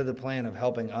is part of the plan of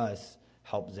helping us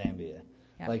help Zambia.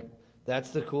 Yeah. Like,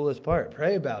 that's the coolest part.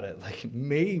 Pray about it. Like,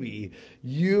 maybe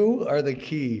you are the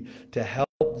key to help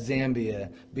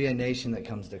Zambia be a nation that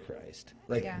comes to Christ.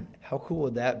 Like, Yeah. how cool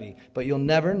would that be? But you'll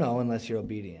never know unless you're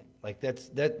obedient. Like,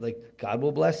 like, God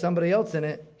will bless somebody else in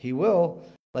it. He will.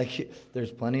 Like,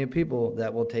 there's plenty of people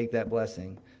that will take that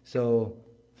blessing. So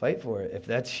fight for it. If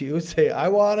that's you, say, I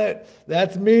want it.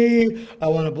 That's me. I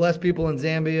want to bless people in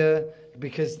Zambia,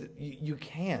 because you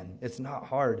can. It's not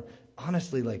hard.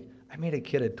 Honestly, like, I made a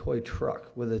kid a toy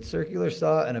truck with a circular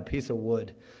saw and a piece of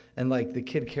wood. And, like, the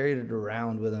kid carried it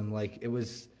around with him. Like, it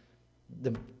was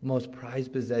the most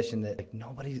prized possession that,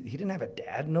 like, he didn't have a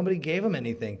dad. Nobody gave him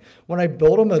anything. When I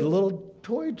built him a little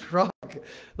toy truck,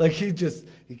 like, he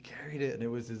carried it, and it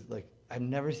was just, like, I've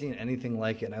never seen anything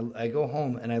like it. And I go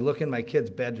home and I look in my kid's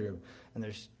bedroom, and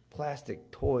there's plastic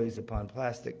toys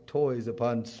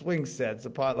upon swing sets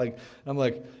upon, like, I'm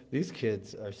like, these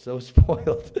kids are so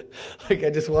spoiled. Like, I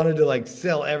just wanted to, like,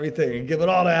 sell everything and give it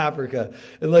all to Africa.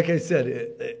 And like I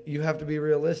said, you have to be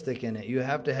realistic in it. You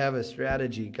have to have a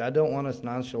strategy. God don't want us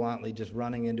nonchalantly just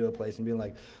running into a place and being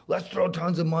like, let's throw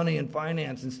tons of money and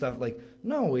finance and stuff. Like,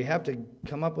 no, we have to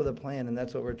come up with a plan, and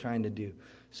that's what we're trying to do.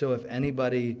 So if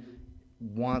anybody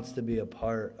wants to be a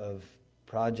part of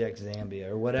Project Zambia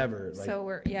or whatever, like, So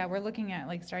we're looking at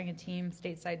like starting a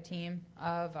stateside team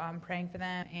of praying for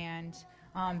them and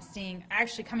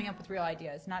actually coming up with real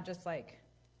ideas, not just like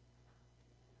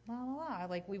la la la.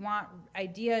 Like, we want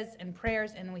ideas and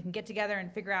prayers, and we can get together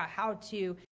and figure out how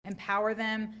to empower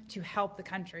them to help the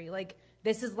country. Like,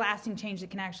 this is lasting change that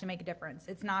can actually make a difference.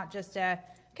 It's not just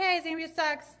okay, Zambia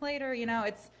sucks later,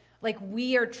 it's like,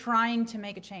 we are trying to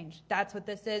make a change. That's what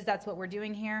this is. That's what we're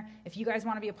doing here. If you guys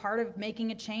want to be a part of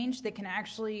making a change that can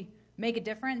actually make a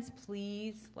difference,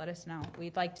 please let us know.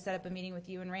 We'd like to set up a meeting with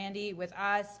you and Randy, with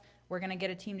us. We're going to get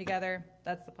a team together.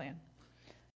 That's the plan.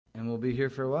 and we'll be here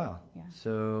for a while. Yeah.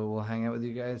 So we'll hang out with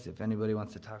you guys. If anybody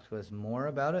wants to talk to us more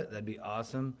about it, that'd be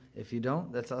awesome. If you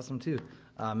don't, that's awesome too.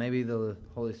 Maybe the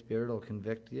Holy Spirit will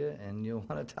convict you and you'll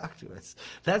want to talk to us.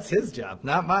 That's his job,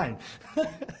 not mine.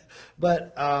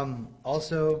 But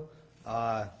also,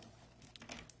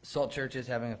 Salt Church is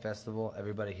having a festival.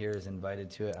 Everybody here is invited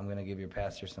to it. I'm going to give your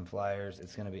pastor some flyers.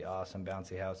 It's going to be awesome.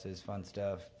 Bouncy houses, fun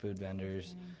stuff, food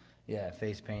vendors. Yeah,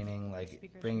 face painting. Like,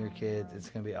 Speakers bring your from all over the kids. world. It's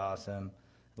going to be awesome.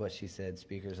 What she said,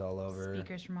 speakers all over.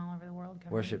 Speakers from all over the world.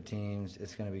 coming. Worship teams.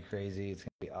 It's going to be crazy. It's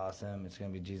going to be awesome. It's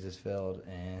going to be Jesus filled,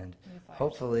 and We have flyers.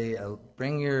 hopefully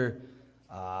bring your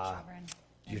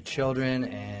Children. children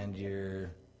and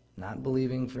your not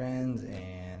believing friends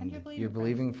and your your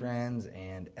believing believing friends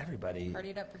and everybody.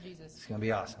 Party it up for Jesus. It's going to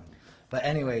be awesome. But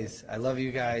anyways, I love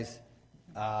you guys.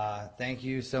 Thank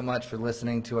you so much for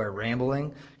listening to our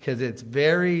rambling, because it's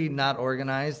very not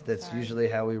organized. That's Sorry. usually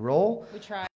how we roll. We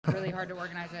tried really hard to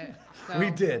organize it. So We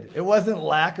did. It wasn't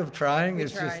lack of trying. We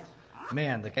It's tried. just,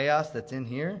 man, the chaos that's in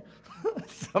here Hard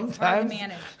to sometimes.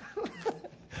 manage.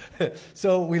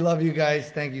 So we love you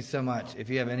guys. Thank you so much. If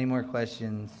you have any more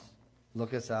questions,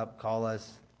 look us up, call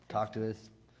us, talk to us,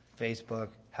 Facebook,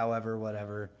 however,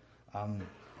 whatever. Do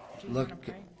you Look, wanna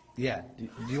pray? yeah. Do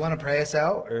you want to pray us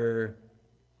out, or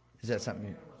is that something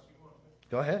you?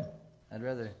 Go ahead. I'd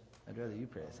rather you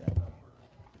pray us out.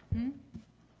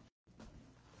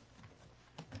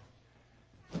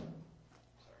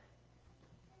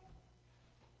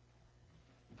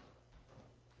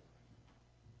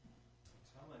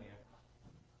 Telling you.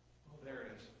 Oh, there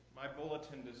it is. My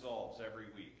bulletin dissolves every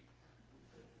week.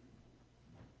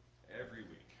 Every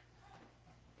week.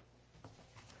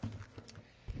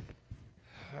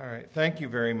 All right. Thank you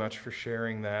very much for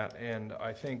sharing that. And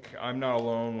I think I'm not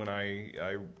alone when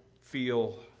I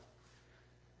feel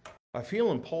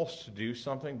impulsed to do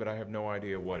something, but I have no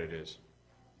idea what it is.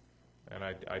 And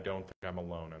I don't think I'm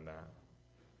alone in that.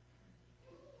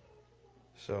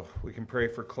 So we can pray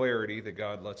for clarity, that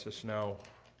God lets us know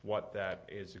what that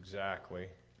is exactly.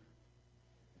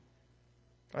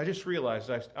 I just realized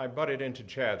I butted into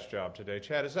Chad's job today.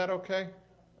 Chad, is that okay?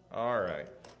 All right.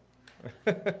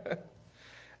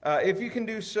 If you can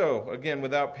do so, again,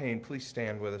 without pain, please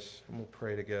stand with us and we'll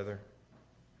pray together.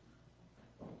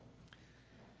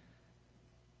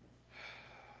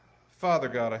 Father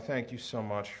God, I thank you so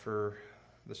much for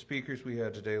the speakers we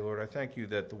had today, Lord. I thank you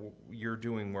that you're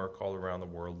doing work all around the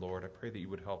world, Lord. I pray that you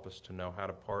would help us to know how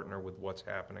to partner with what's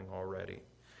happening already,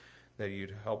 that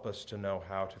you'd help us to know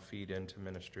how to feed into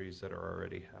ministries that are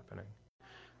already happening.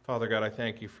 Father God, I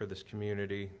thank you for this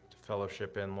community to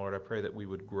fellowship in, Lord. I pray that we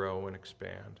would grow and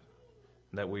expand,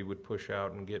 and that we would push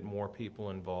out and get more people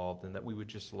involved, and that we would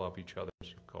just love each other as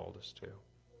you've called us to.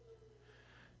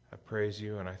 I praise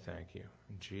you and I thank you.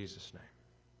 In Jesus'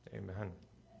 name, amen.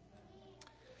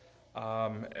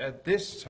 At this time,